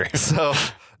anger. So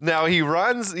now he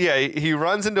runs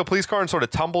into a police car and sort of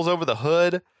tumbles over the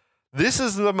hood. This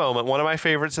is the moment, one of my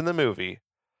favorites in the movie.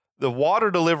 The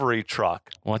water delivery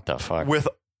truck. What the fuck?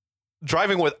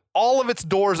 Driving with all of its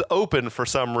doors open for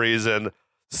some reason,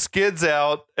 skids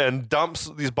out and dumps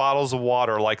these bottles of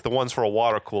water like the ones for a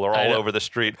water cooler all over the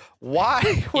street.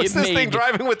 Why was this thing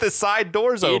driving with the side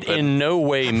doors open? It in no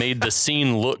way made the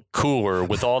scene look cooler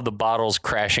with all the bottles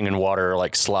crashing in water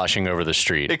sloshing over the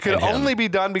street. It could only be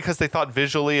done because they thought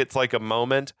visually it's like a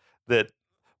moment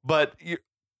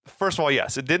first of all,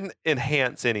 yes, it didn't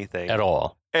enhance anything at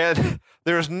all. And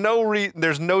there's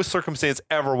no circumstance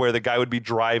ever where the guy would be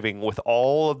driving with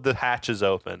all of the hatches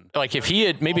open. Like if he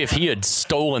had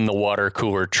stolen the water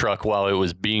cooler truck while it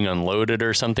was being unloaded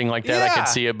or something like that, I could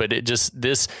see it. But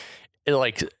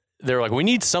they're like, we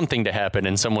need something to happen.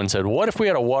 And someone said, what if we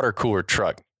had a water cooler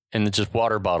truck and just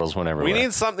water bottles whenever we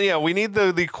need something? Yeah, we need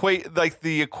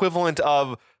the equivalent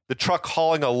of the truck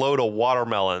hauling a load of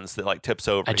watermelons that tips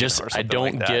over. I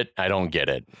don't get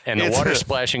it. And the water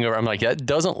splashing over, I'm like, that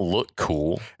doesn't look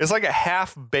cool. It's like a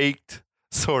half-baked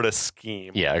sort of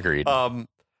scheme. Yeah, agreed.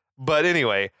 But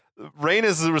anyway, Rain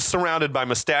was surrounded by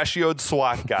mustachioed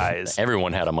SWAT guys.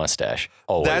 Everyone had a mustache.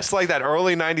 Always. That's like that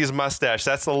early 90s mustache.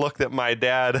 That's the look that my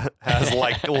dad has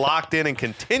locked in and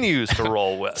continues to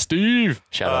roll with. Steve.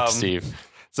 Shout out to Steve.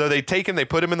 So they take him, they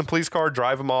put him in the police car,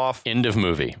 drive him off. End of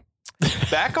movie.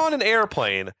 Back on an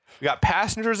airplane, we got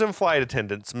passengers and flight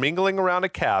attendants mingling around a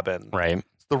cabin. Right.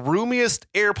 It's the roomiest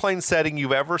airplane setting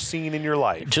you've ever seen in your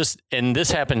life. And this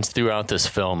happens throughout this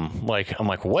film. I'm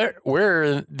like,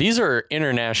 where these are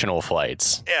international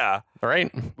flights. Yeah.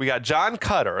 Right. We got John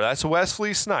Cutter. That's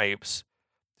Wesley Snipes.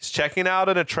 He's checking out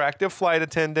an attractive flight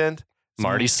attendant.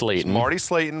 Marty Slayton. Marty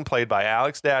Slayton, played by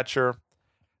Alex Datcher.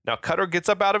 Now Cutter gets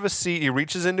up out of his seat. He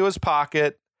reaches into his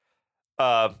pocket.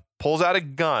 Pulls out a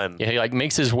gun. Yeah, he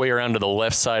makes his way around to the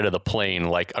left side of the plane,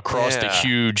 across the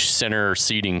huge center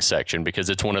seating section, because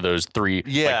it's one of those 2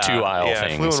 aisle things.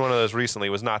 I flew in one of those recently.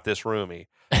 It was not this roomy.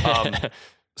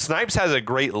 Snipes has a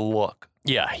great look.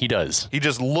 Yeah, he does. He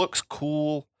just looks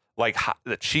cool,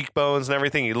 the cheekbones and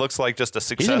everything. He looks like just a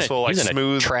successful, he's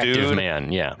smooth, attractive dude.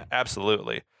 man. Yeah,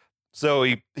 absolutely. So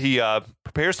he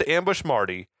prepares to ambush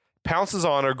Marty, pounces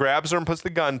on her, grabs her, and puts the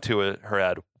gun to her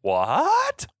head.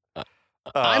 What?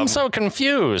 I'm so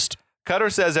confused. Cutter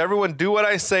says, everyone do what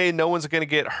I say. No one's going to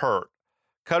get hurt.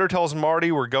 Cutter tells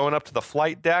Marty we're going up to the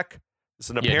flight deck. It's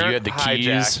an apparent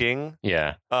hijacking.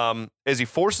 Yeah. As he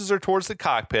forces her towards the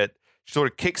cockpit, she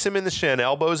sort of kicks him in the shin,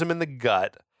 elbows him in the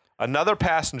gut. Another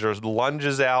passenger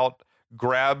lunges out,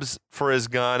 grabs for his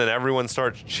gun, and everyone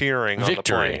starts cheering on the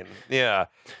plane. Yeah.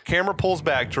 Camera pulls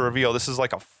back to reveal this is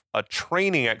like a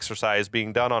training exercise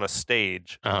being done on a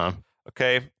stage. Uh-huh.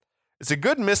 Okay. It's a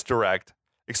good misdirect.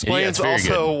 Explains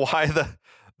also why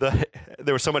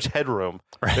there was so much headroom.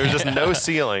 There's just no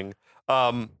ceiling.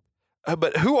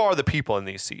 But who are the people in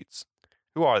these seats?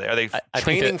 Who are they? Are they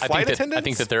training flight attendants? I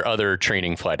think that they're other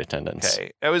training flight attendants.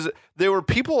 Okay. There were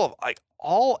people of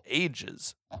all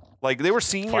ages. They were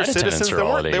senior citizens.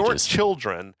 They weren't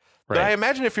children. Right. But I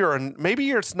imagine if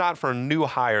maybe it's not for new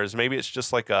hires. Maybe it's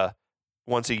just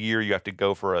once a year you have to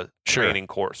go for a training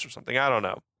course or something. I don't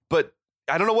know. But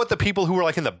I don't know what the people who were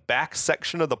like in the back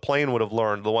section of the plane would have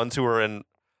learned. The ones who were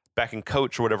back in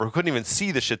coach or whatever, who couldn't even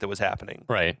see the shit that was happening.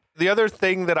 Right. The other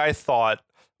thing that I thought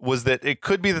was that it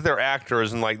could be that they're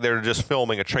actors and like they're just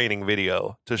filming a training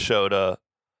video to show to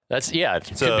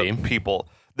people.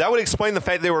 That would explain the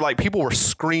fact they were like people were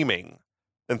screaming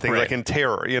and things like in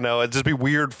terror. It'd just be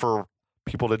weird for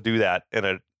people to do that in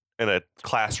a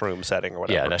classroom setting or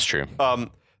whatever. Yeah, that's true.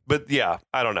 But yeah,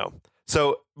 I don't know.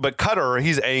 So, but Cutter,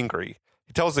 he's angry.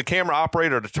 He tells the camera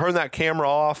operator to turn that camera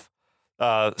off.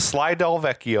 Sly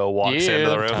Delvecchio walks into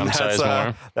the room.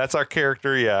 That's our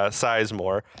character. Yeah,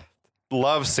 Sizemore.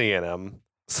 Love seeing him.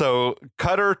 So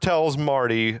Cutter tells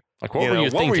Marty, like, what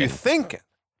were you thinking?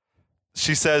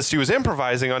 She says she was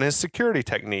improvising on his security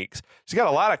techniques. She's got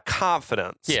a lot of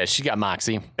confidence. Yeah, she got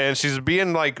moxie. And she's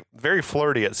being like very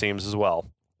flirty, it seems, as well.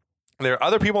 There are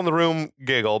other people in the room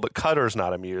giggle, but Cutter's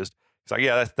not amused. He's like,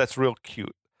 yeah, that's real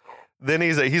cute. Then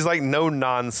he's like no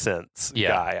nonsense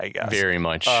guy, I guess. Very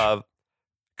much.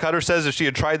 Cutter says if she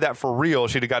had tried that for real,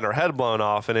 she'd have gotten her head blown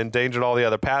off and endangered all the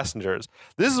other passengers.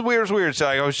 This is weird. She's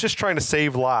like, I was just trying to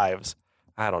save lives.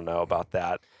 I don't know about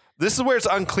that. This is where it's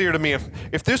unclear to me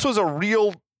if this was a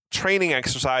real training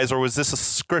exercise or was this a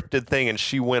scripted thing and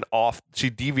she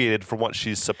deviated from what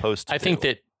she's supposed to do. I think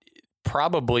that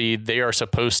probably they are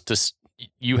supposed to,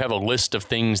 you have a list of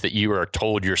things that you are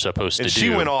told you're supposed to do. And she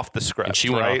went off the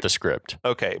script.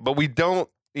 Okay, but we don't,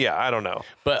 I don't know.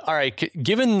 But all right,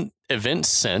 given events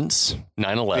since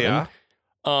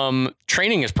 9/11,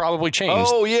 training has probably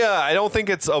changed. Oh yeah, I don't think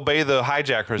it's obey the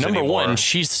hijackers Number anymore. one,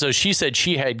 she said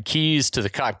she had keys to the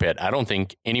cockpit. I don't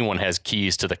think anyone has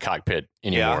keys to the cockpit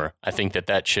anymore. Yeah. I think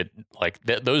that shit, like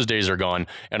those days are gone.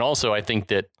 And also, I think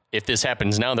that if this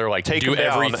happens now, they're like, do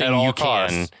everything you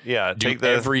can. Yeah, do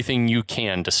everything you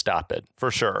can to stop it.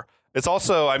 For sure. It's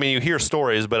also, I mean, you hear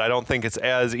stories, but I don't think it's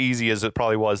as easy as it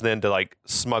probably was then to like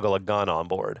smuggle a gun on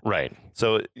board. Right.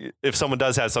 So if someone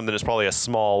does have something, it's probably a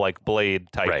small like blade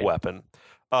type weapon.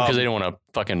 Because they don't want to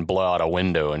fucking blow out a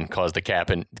window and cause the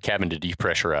cabin to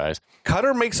depressurize.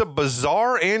 Cutter makes a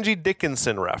bizarre Angie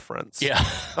Dickinson reference. Yeah.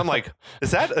 I'm like,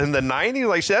 is that in the 90s?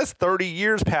 Like, that's 30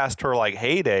 years past her like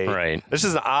heyday. Right. This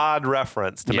is an odd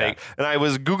reference to make. And I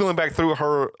was Googling back through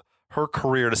her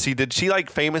career to see, did she like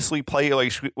famously play,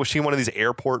 like, was she in one of these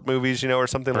airport movies, or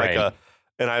something like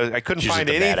and I couldn't find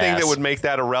anything that would make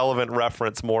that a relevant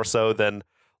reference more so than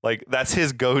like that's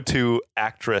his go-to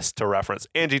actress to reference.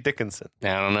 Angie Dickinson.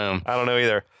 I don't know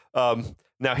either.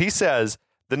 Now he says,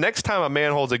 the next time a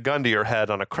man holds a gun to your head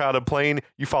on a crowded plane,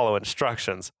 you follow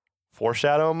instructions.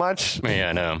 Foreshadow much? Yeah,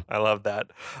 I know. I love that.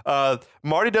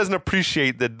 Marty doesn't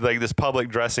appreciate this public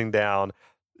dressing down.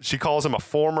 She calls him a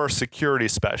former security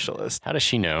specialist. How does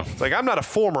she know? It's like, I'm not a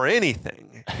former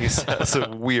anything. He says,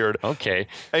 weird. Okay.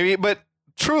 I mean, but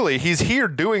truly, he's here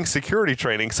doing security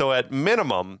training. So at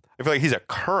minimum, I feel like he's a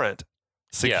current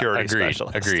security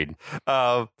specialist. Agreed.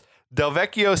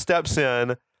 Delvecchio steps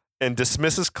in and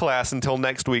dismisses class until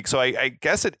next week. So I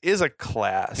guess it is a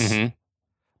class. Mm-hmm.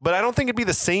 But I don't think it'd be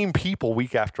the same people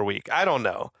week after week. I don't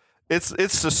know. It's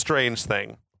a strange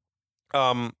thing.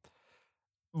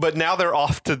 But now they're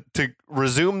off to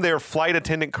resume their flight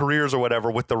attendant careers or whatever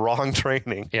with the wrong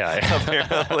training. Yeah.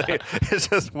 Apparently. It's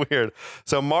just weird.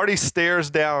 So Marty stares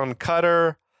down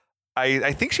Cutter.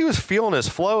 I think she was feeling his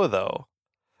flow, though.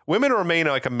 Women remain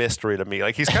like a mystery to me.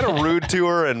 Like, he's kind of rude to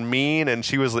her and mean, and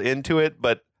she was into it,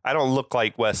 but I don't look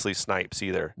like Wesley Snipes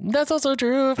either. That's also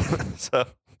true. So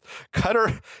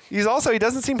Cutter, he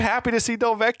doesn't seem happy to see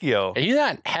Delvecchio. He's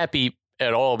not happy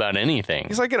at all about anything.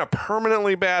 He's like in a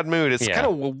permanently bad mood. It's kind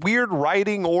of a weird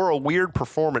writing or a weird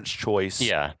performance choice.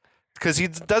 Yeah. Because he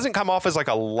doesn't come off as like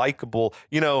a likable,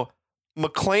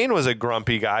 McClane was a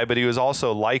grumpy guy, but he was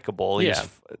also likable. He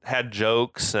had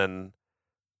jokes and,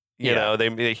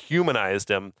 they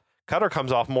humanized him. Cutter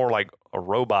comes off more like a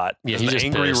robot. Yeah, he's an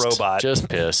angry robot. Just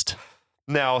pissed.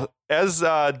 Now, as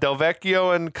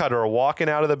Delvecchio and Cutter are walking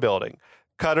out of the building,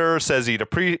 Cutter says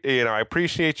I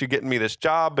appreciate you getting me this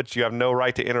job, but you have no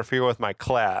right to interfere with my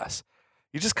class.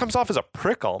 He just comes off as a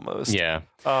prick almost. Yeah.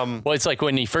 Well, it's like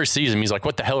when he first sees him, he's like,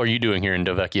 what the hell are you doing here? And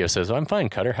Delvecchio says, I'm fine,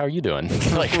 Cutter. How are you doing?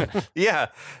 Yeah.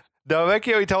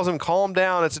 Delvecchio, he tells him, calm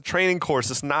down. It's a training course.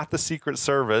 It's not the Secret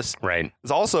Service. Right.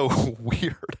 It's also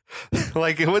weird.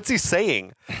 Like, what's he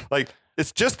saying? Like,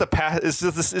 it's just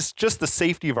the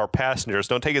safety of our passengers.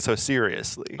 Don't take it so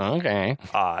seriously. Okay.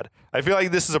 Odd. I feel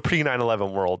like this is a pre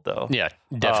 9/11 world, though. Yeah,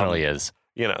 definitely is.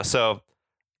 So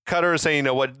Cutter is saying,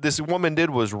 what this woman did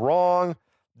was wrong.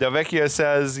 Delvecchio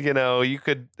says, you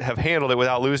could have handled it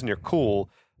without losing your cool.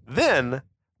 Then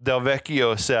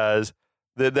Delvecchio says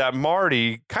that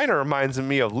Marty kind of reminds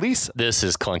me of Lisa. This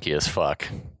is clunky as fuck.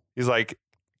 He's like,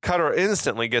 Cutter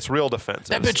instantly gets real defensive.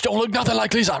 That bitch don't look nothing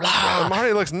like Lisa.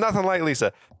 Marty looks nothing like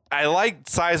Lisa. I like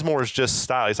Sizemore's just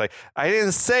style. He's like, I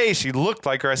didn't say she looked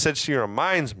like her. I said she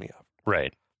reminds me of.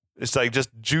 Right. It's like just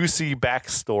juicy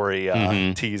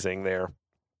backstory teasing there.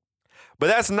 But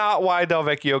that's not why Del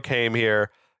Vecchio came here.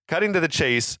 Cutting to the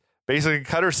chase, basically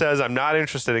Cutter says, I'm not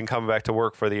interested in coming back to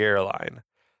work for the airline.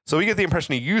 So we get the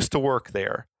impression he used to work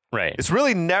there. Right. It's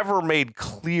really never made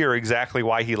clear exactly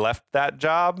why he left that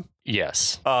job.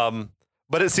 Yes.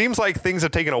 But it seems like things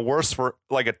have taken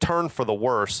a turn for the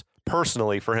worse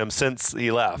personally for him since he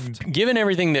left. Given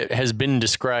everything that has been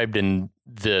described in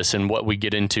this and what we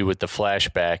get into with the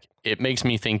flashback, it makes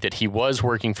me think that he was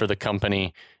working for the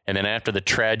company, and then after the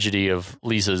tragedy of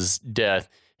Lisa's death,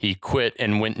 he quit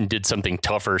and went and did something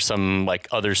tougher, some like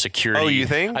other security. Oh, you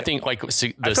think? I think like the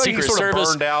Secret Service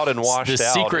burned out and washed out. The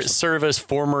Secret Service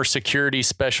former security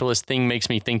specialist thing makes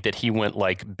me think that he went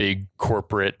like big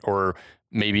corporate, or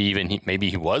maybe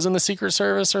he was in the Secret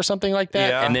Service or something like that,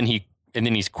 yeah. and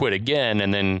then he's quit again,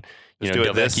 and then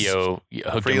Del Vecchio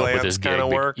hooked him up with his gig.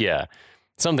 Work. Yeah,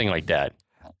 something like that.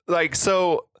 Like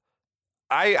so.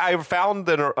 I found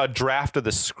a draft of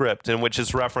the script in which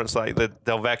it's referenced like that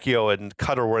Del Vecchio and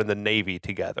Cutter were in the Navy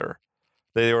together.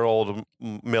 They were old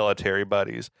military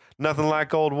buddies. Nothing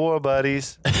like old war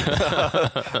buddies.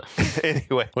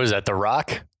 Anyway. What is that, The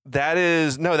Rock?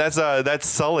 That's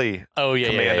Sully. Oh,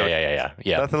 yeah.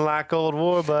 Nothing like old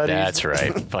war buddies. That's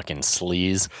right. Fucking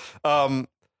sleaze.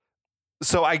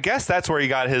 So I guess that's where he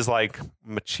got his like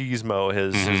machismo,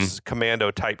 his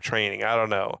commando type training. I don't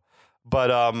know. But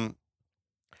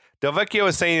Del Vecchio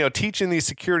is saying, teaching these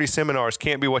security seminars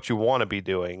can't be what you want to be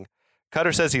doing.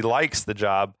 Cutter says he likes the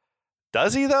job.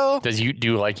 Does he, though? Do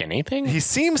you like anything? He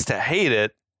seems to hate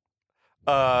it.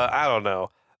 I don't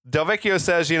know. Del Vecchio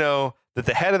says, that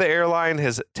the head of the airline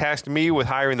has tasked me with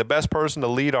hiring the best person to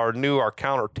lead our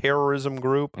counterterrorism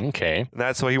group. Okay. And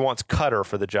that's why he wants Cutter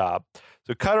for the job.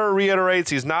 So Cutter reiterates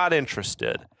he's not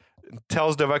interested.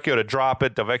 Tells Del Vecchio to drop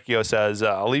it. Del Vecchio says,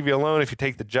 I'll leave you alone if you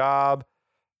take the job.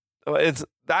 I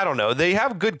don't know. They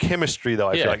have good chemistry, though.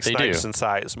 I feel like Snipes and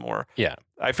Sizemore. Yeah.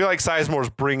 I feel like Sizemore's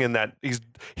bringing that.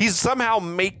 He's somehow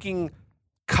making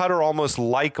Cutter almost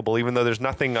likable, even though there's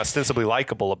nothing ostensibly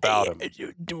likable about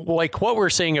him. Like what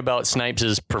we're saying about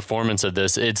Snipes' performance of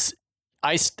this,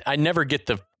 I never get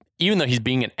even though he's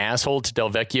being an asshole to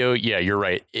Del Vecchio, yeah, you're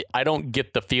right. I don't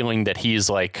get the feeling that he's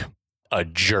like a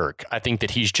jerk. I think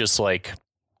that he's just like,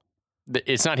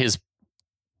 it's not his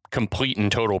complete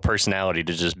and total personality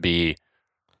to just be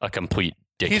a complete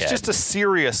dickhead. He's just a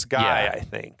serious guy, I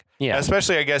think. Yeah.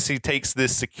 Especially, I guess he takes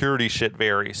this security shit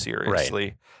very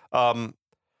seriously. Right.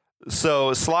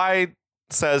 So Sly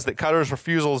says that Cutter's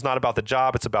refusal is not about the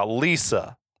job, it's about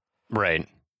Lisa. Right.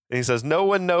 And he says, no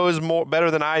one knows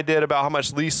better than I did about how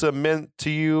much Lisa meant to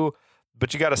you,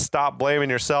 but you got to stop blaming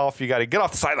yourself. You got to get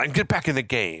off the sideline, get back in the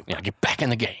game. Yeah, get back in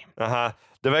the game. Uh-huh.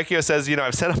 Del Vecchio says,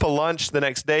 I've set up a lunch the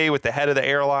next day with the head of the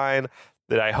airline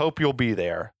that I hope you'll be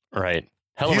there. Right.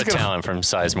 Hell of a talent from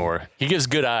Sizemore. He gives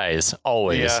good eyes,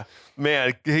 always. Yeah.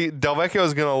 Man, Del Vecchio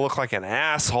is going to look like an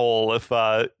asshole if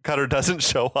Cutter doesn't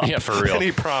show up. Yeah, for real. And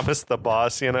he promised the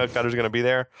boss, Cutter's going to be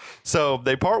there. So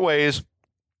they part ways.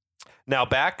 Now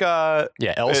back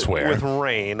elsewhere with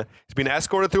Rain. He's being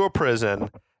escorted through a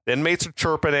prison. The inmates are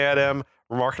chirping at him,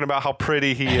 remarking about how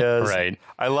pretty he is. Right.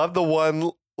 I love the one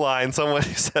line someone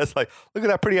says, like, look at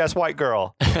that pretty ass white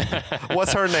girl.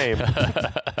 What's her name?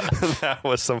 That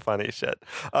was some funny shit.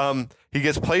 He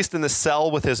gets placed in the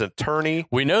cell with his attorney.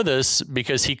 We know this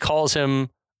because he calls him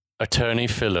Attorney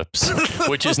Phillips,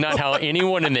 which is not how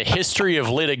anyone in the history of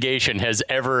litigation has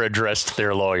ever addressed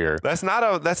their lawyer. That's not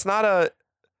a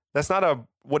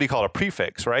what do you call it? A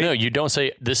prefix, right? No, you don't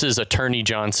say this is Attorney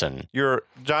Johnson. You're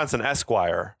Johnson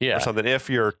Esquire, or something.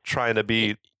 If you're trying to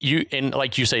be and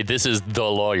like you say, this is the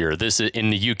lawyer. This is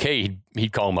in the UK.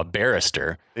 He'd call him a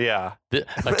barrister. Yeah,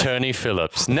 Attorney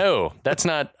Phillips. No, that's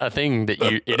not a thing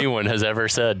that anyone has ever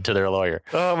said to their lawyer.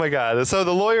 Oh my God! So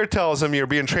the lawyer tells him you're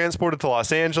being transported to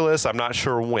Los Angeles. I'm not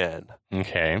sure when.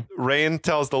 Okay. Rain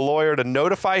tells the lawyer to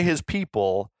notify his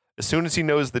people. As soon as he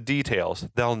knows the details,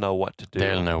 they'll know what to do.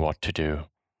 They'll know what to do.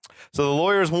 So the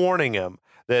lawyer's warning him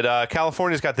that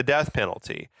California's got the death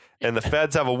penalty, and the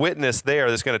feds have a witness there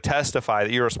that's going to testify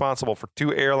that you're responsible for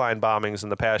 2 airline bombings in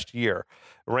the past year.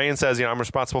 Rain says, I'm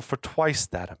responsible for twice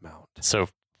that amount. So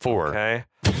 4. Okay.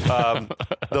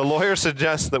 The lawyer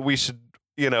suggests that we should,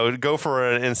 go for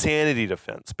an insanity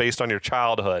defense based on your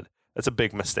childhood. That's a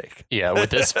big mistake. Yeah,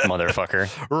 with this motherfucker.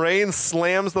 Rain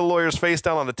slams the lawyer's face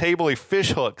down on the table. He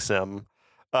fish hooks him.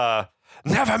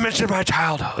 Never mention my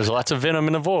childhood. There's lots of venom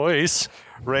in the voice.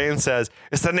 Rain says,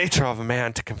 it's the nature of a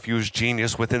man to confuse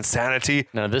genius with insanity.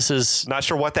 Now, this is... Not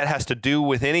sure what that has to do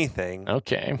with anything.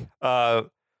 Okay.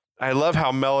 I love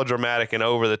how melodramatic and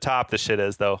over the top this shit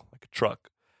is, though. Like a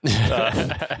truck.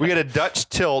 We get a Dutch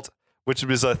tilt, which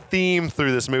is a theme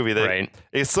through this movie. Right.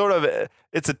 It's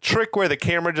it's a trick where the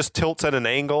camera just tilts at an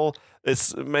angle.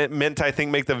 It's meant to, I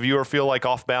think, make the viewer feel like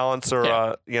off balance or,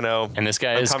 And this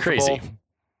guy is crazy.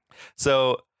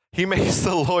 So he makes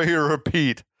the lawyer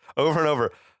repeat over and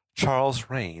over, Charles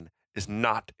Rain is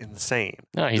not insane.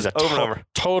 No, he's a over and over.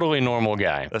 Totally normal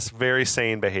guy. That's very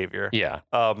sane behavior. Yeah.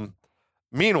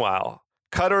 Meanwhile,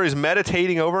 Cutter is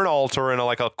meditating over an altar in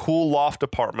a cool loft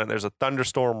apartment. There's a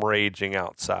thunderstorm raging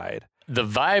outside. The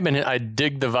vibe, and I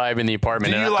dig the vibe in the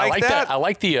apartment. Do you like that? I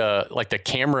like the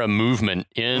camera movement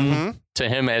to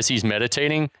him as he's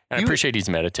meditating. And I appreciate he's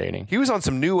meditating. He was on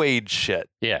some new age shit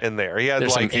in there. He had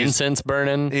There's some incense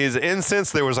burning. His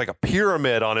incense, there was like a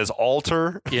pyramid on his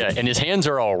altar. Yeah, and his hands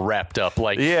are all wrapped up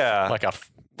like a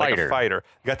fighter.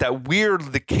 You got that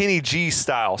weird, the Kenny G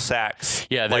style sax.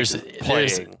 Yeah, there's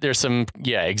some,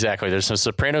 exactly. There's some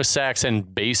soprano sax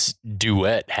and bass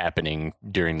duet happening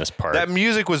during this part. That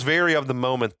music was very of the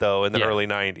moment, though, in the early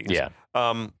 90s. Yeah.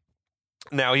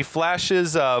 Now he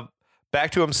flashes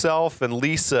back to himself and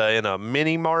Lisa in a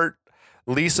mini mart.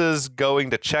 Lisa's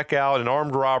going to check out. An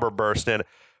armed robber burst in.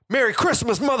 Merry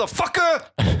Christmas, motherfucker!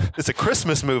 It's a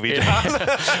Christmas movie, John.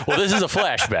 Well, this is a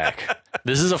flashback.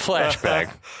 The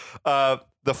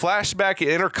flashback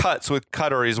intercuts with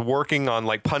Cutter. He's working on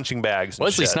punching bags. And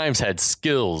Wesley Snipes had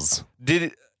skills.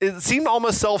 It seemed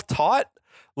almost self-taught,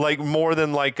 more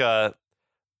than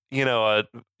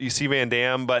you see Van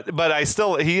Damme, but I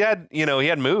still he had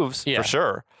moves for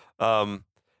sure.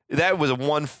 That was a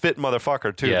one fit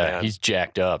motherfucker too. Yeah, man. He's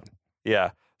jacked up. Yeah.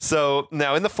 So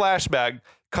now in the flashback,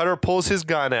 Cutter pulls his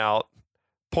gun out,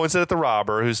 points it at the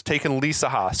robber who's taken Lisa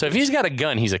hostage. So if he's got a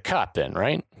gun, he's a cop then,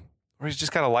 right? Or he's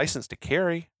just got a license to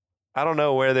carry. I don't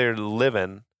know where they're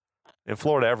living. In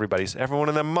Florida, everyone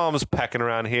and their mom's pecking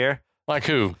around here. Like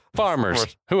who?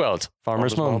 Farmers. Who else?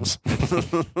 Farmers' moms.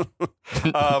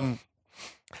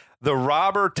 The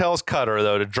robber tells Cutter,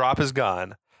 though, to drop his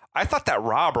gun. I thought that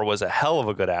robber was a hell of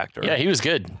a good actor. Yeah, he was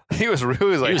good. He was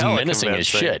menacing as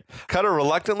shit. Cutter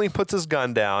reluctantly puts his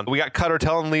gun down. We got Cutter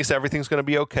telling Lisa everything's going to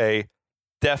be okay.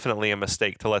 Definitely a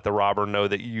mistake to let the robber know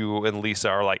that you and Lisa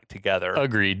are together.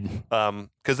 Agreed.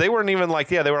 Because they weren't even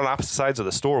they were on opposite sides of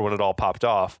the store when it all popped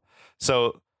off.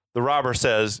 So the robber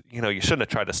says, you shouldn't have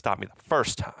tried to stop me the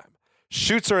first time.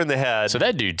 Shoots her in the head. So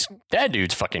that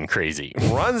dude's fucking crazy.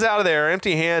 Runs out of there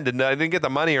empty-handed. Didn't get the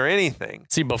money or anything.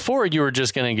 See, before you were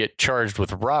just going to get charged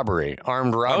with robbery,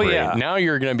 armed robbery. Oh, yeah. Now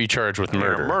you're going to be charged with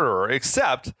murder. You're a murderer.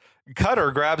 Except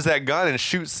Cutter grabs that gun and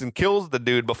shoots and kills the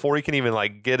dude before he can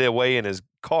even get away in his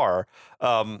car.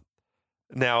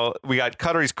 Now we got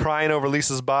Cutter. He's crying over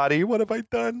Lisa's body. What have I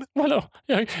done? Well,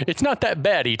 no, it's not that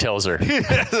bad. He tells her.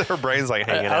 Her brain's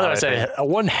hanging out. I say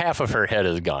one half of her head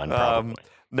is gone. Probably.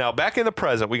 Now back in the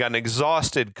present, we got an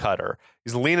exhausted Cutter.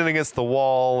 He's leaning against the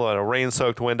wall on a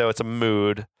rain-soaked window. It's a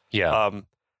mood. Yeah.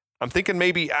 I'm thinking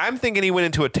he went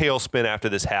into a tailspin after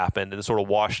this happened and sort of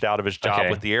washed out of his job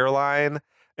with the airline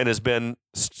and has been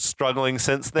struggling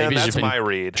since then. That's my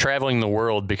read. Traveling the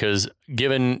world because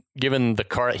given the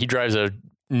car, he drives a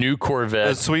new Corvette.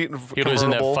 A sweet he lives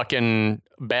in that fucking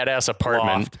badass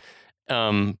apartment.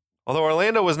 Although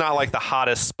Orlando was not the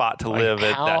hottest spot to live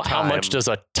at that time. How much does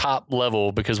a top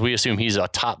level, because we assume he's a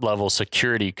top level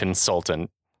security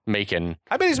consultant, making?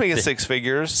 I bet he's making six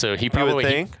figures. So he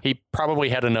probably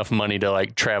had enough money to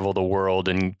travel the world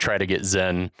and try to get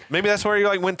zen. Maybe that's where he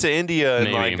went to India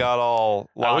and got all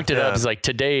locked I looked it up. It's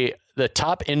today the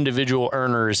top individual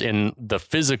earners in the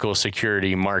physical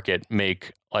security market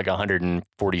make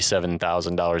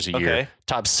 $147,000 a year.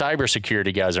 Top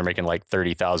cybersecurity guys are making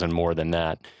 $30,000 more than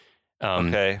that.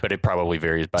 But it probably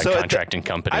varies by contracting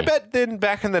company. I bet then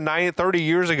back in the 30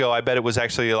 years ago, I bet it was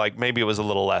actually maybe it was a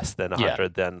little less than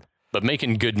 100 then. But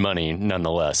making good money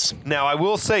nonetheless. Now, I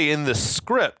will say in the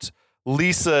script,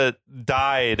 Lisa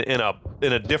died in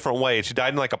a different way. She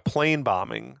died in a plane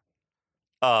bombing.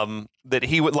 That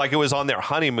he would it was on their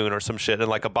honeymoon or some shit,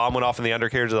 and a bomb went off in the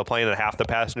undercarriage of the plane and half the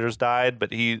passengers died,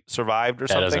 but he survived or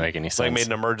something. That doesn't make any sense. Made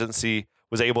an emergency,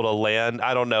 was able to land.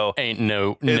 I don't know.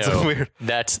 It's weird.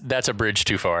 That's a bridge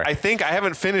too far. I think I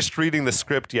haven't finished reading the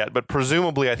script yet, but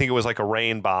presumably I think it was a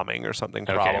rain bombing or something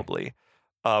probably.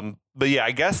 But yeah,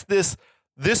 I guess this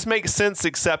makes sense,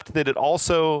 except that it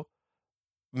also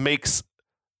it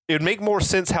would make more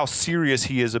sense how serious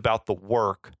he is about the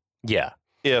work. Yeah.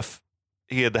 If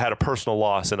he had a personal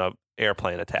loss in a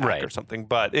airplane attack or something.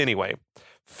 But anyway,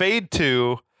 fade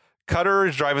 2. Cutter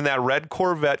is driving that red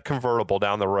Corvette convertible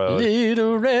down the road.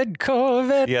 Little red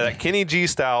Corvette. Yeah, that Kenny G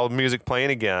style music playing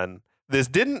again. This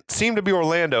didn't seem to be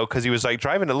Orlando because he was like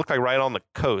driving, it looked like right on the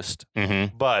coast.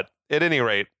 Mm-hmm. But at any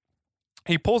rate,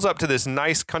 he pulls up to this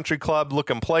nice country club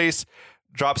looking place,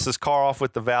 drops his car off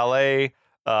with the valet.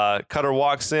 Cutter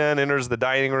walks in, enters the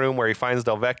dining room where he finds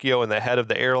Delvecchio and the head of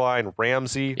the airline,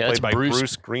 Ramsey, played by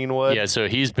Bruce Greenwood. Yeah, so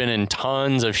he's been in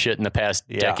tons of shit in the past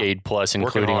decade plus,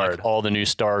 including like all the new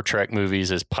Star Trek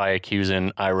movies as Pike,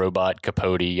 Hewson, iRobot,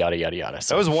 Capote, yada, yada, yada.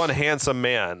 So that was one handsome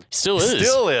man. Still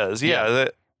is. Yeah.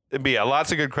 Yeah,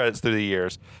 lots of good credits through the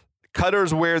years.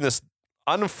 Cutter's wearing this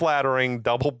unflattering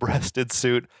double-breasted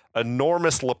suit,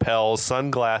 enormous lapels,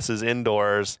 sunglasses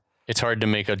indoors. It's hard to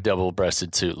make a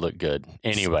double-breasted suit look good.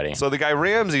 Anybody. So the guy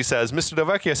Ramsey says, Mr.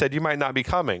 Delvecchio said you might not be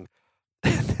coming.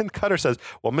 And then Cutter says,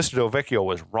 well, Mr. Delvecchio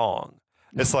was wrong.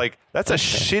 It's like, that's a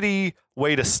shitty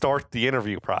way to start the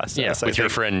interview process. Yeah, with your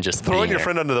friend just throwing your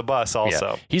friend under the bus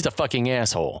also. Yeah. He's a fucking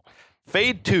asshole.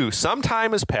 Fade 2. Some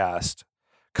time has passed.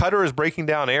 Cutter is breaking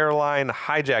down airline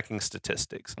hijacking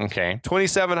statistics. Okay.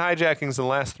 27 hijackings in the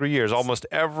last 3 years. Almost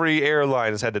every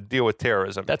airline has had to deal with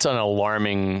terrorism. That's an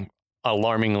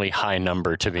alarmingly high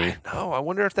number to me. No, I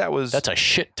wonder if that was... That's a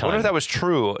shit ton. I wonder if that was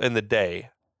true in the day.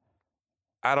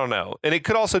 I don't know. And it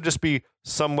could also just be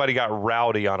somebody got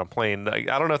rowdy on a plane.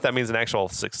 I don't know if that means an actual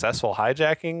successful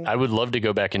hijacking. I would love to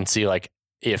go back and see like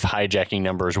if hijacking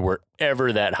numbers were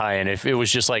ever that high and if it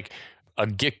was just like a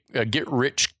get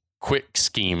rich quick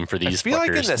scheme for these. I feel fuckers. like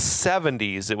in the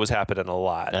 70s it was happening a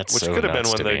lot, which could have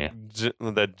been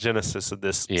when the genesis of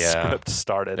this script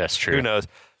started. That's true. Who knows?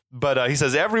 But he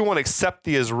says everyone except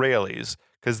the Israelis,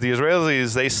 because the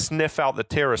Israelis, they sniff out the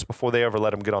terrorists before they ever let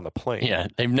them get on the plane. Yeah,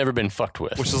 they've never been fucked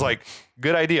with. Which is like,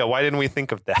 good idea. Why didn't we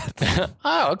think of that?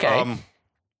 Oh, okay.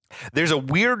 There's a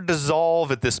weird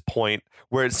dissolve at this point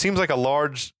where it seems like a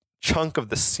large chunk of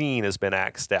the scene has been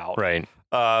axed out. Right.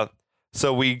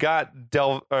 So we got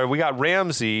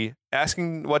Ramsey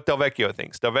asking what Delvecchio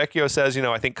thinks. Delvecchio says,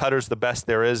 I think Cutter's the best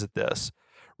there is at this.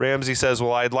 Ramsey says,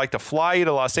 well, I'd like to fly you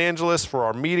to Los Angeles for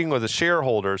our meeting with the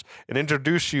shareholders and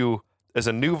introduce you as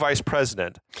a new vice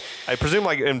president. I presume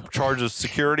like in charge of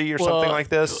security or something like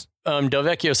this.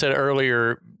 Delvecchio said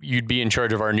earlier you'd be in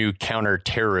charge of our new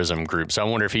counterterrorism group. So I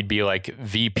wonder if he'd be like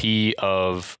VP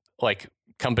of, like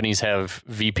companies have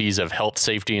VPs of health,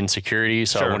 safety, and security.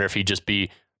 So I wonder if he'd just be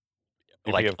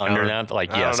like under that,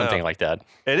 like, something like that.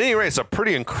 At any rate, it's a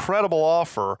pretty incredible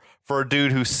offer for a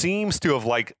dude who seems to have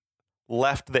like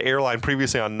left the airline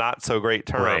previously on not so great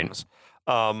terms.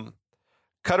 Right.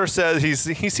 Cutter says he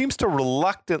seems to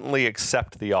reluctantly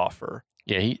accept the offer.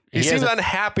 Yeah, he seems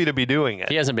unhappy to be doing it.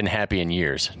 He hasn't been happy in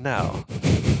years. No.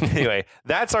 Anyway,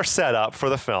 that's our setup for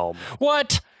the film.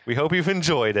 What? We hope you've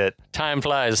enjoyed it. Time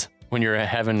flies when you're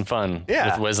having fun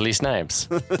with Wesley Snipes.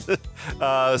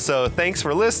 So thanks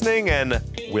for listening, and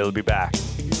we'll be back.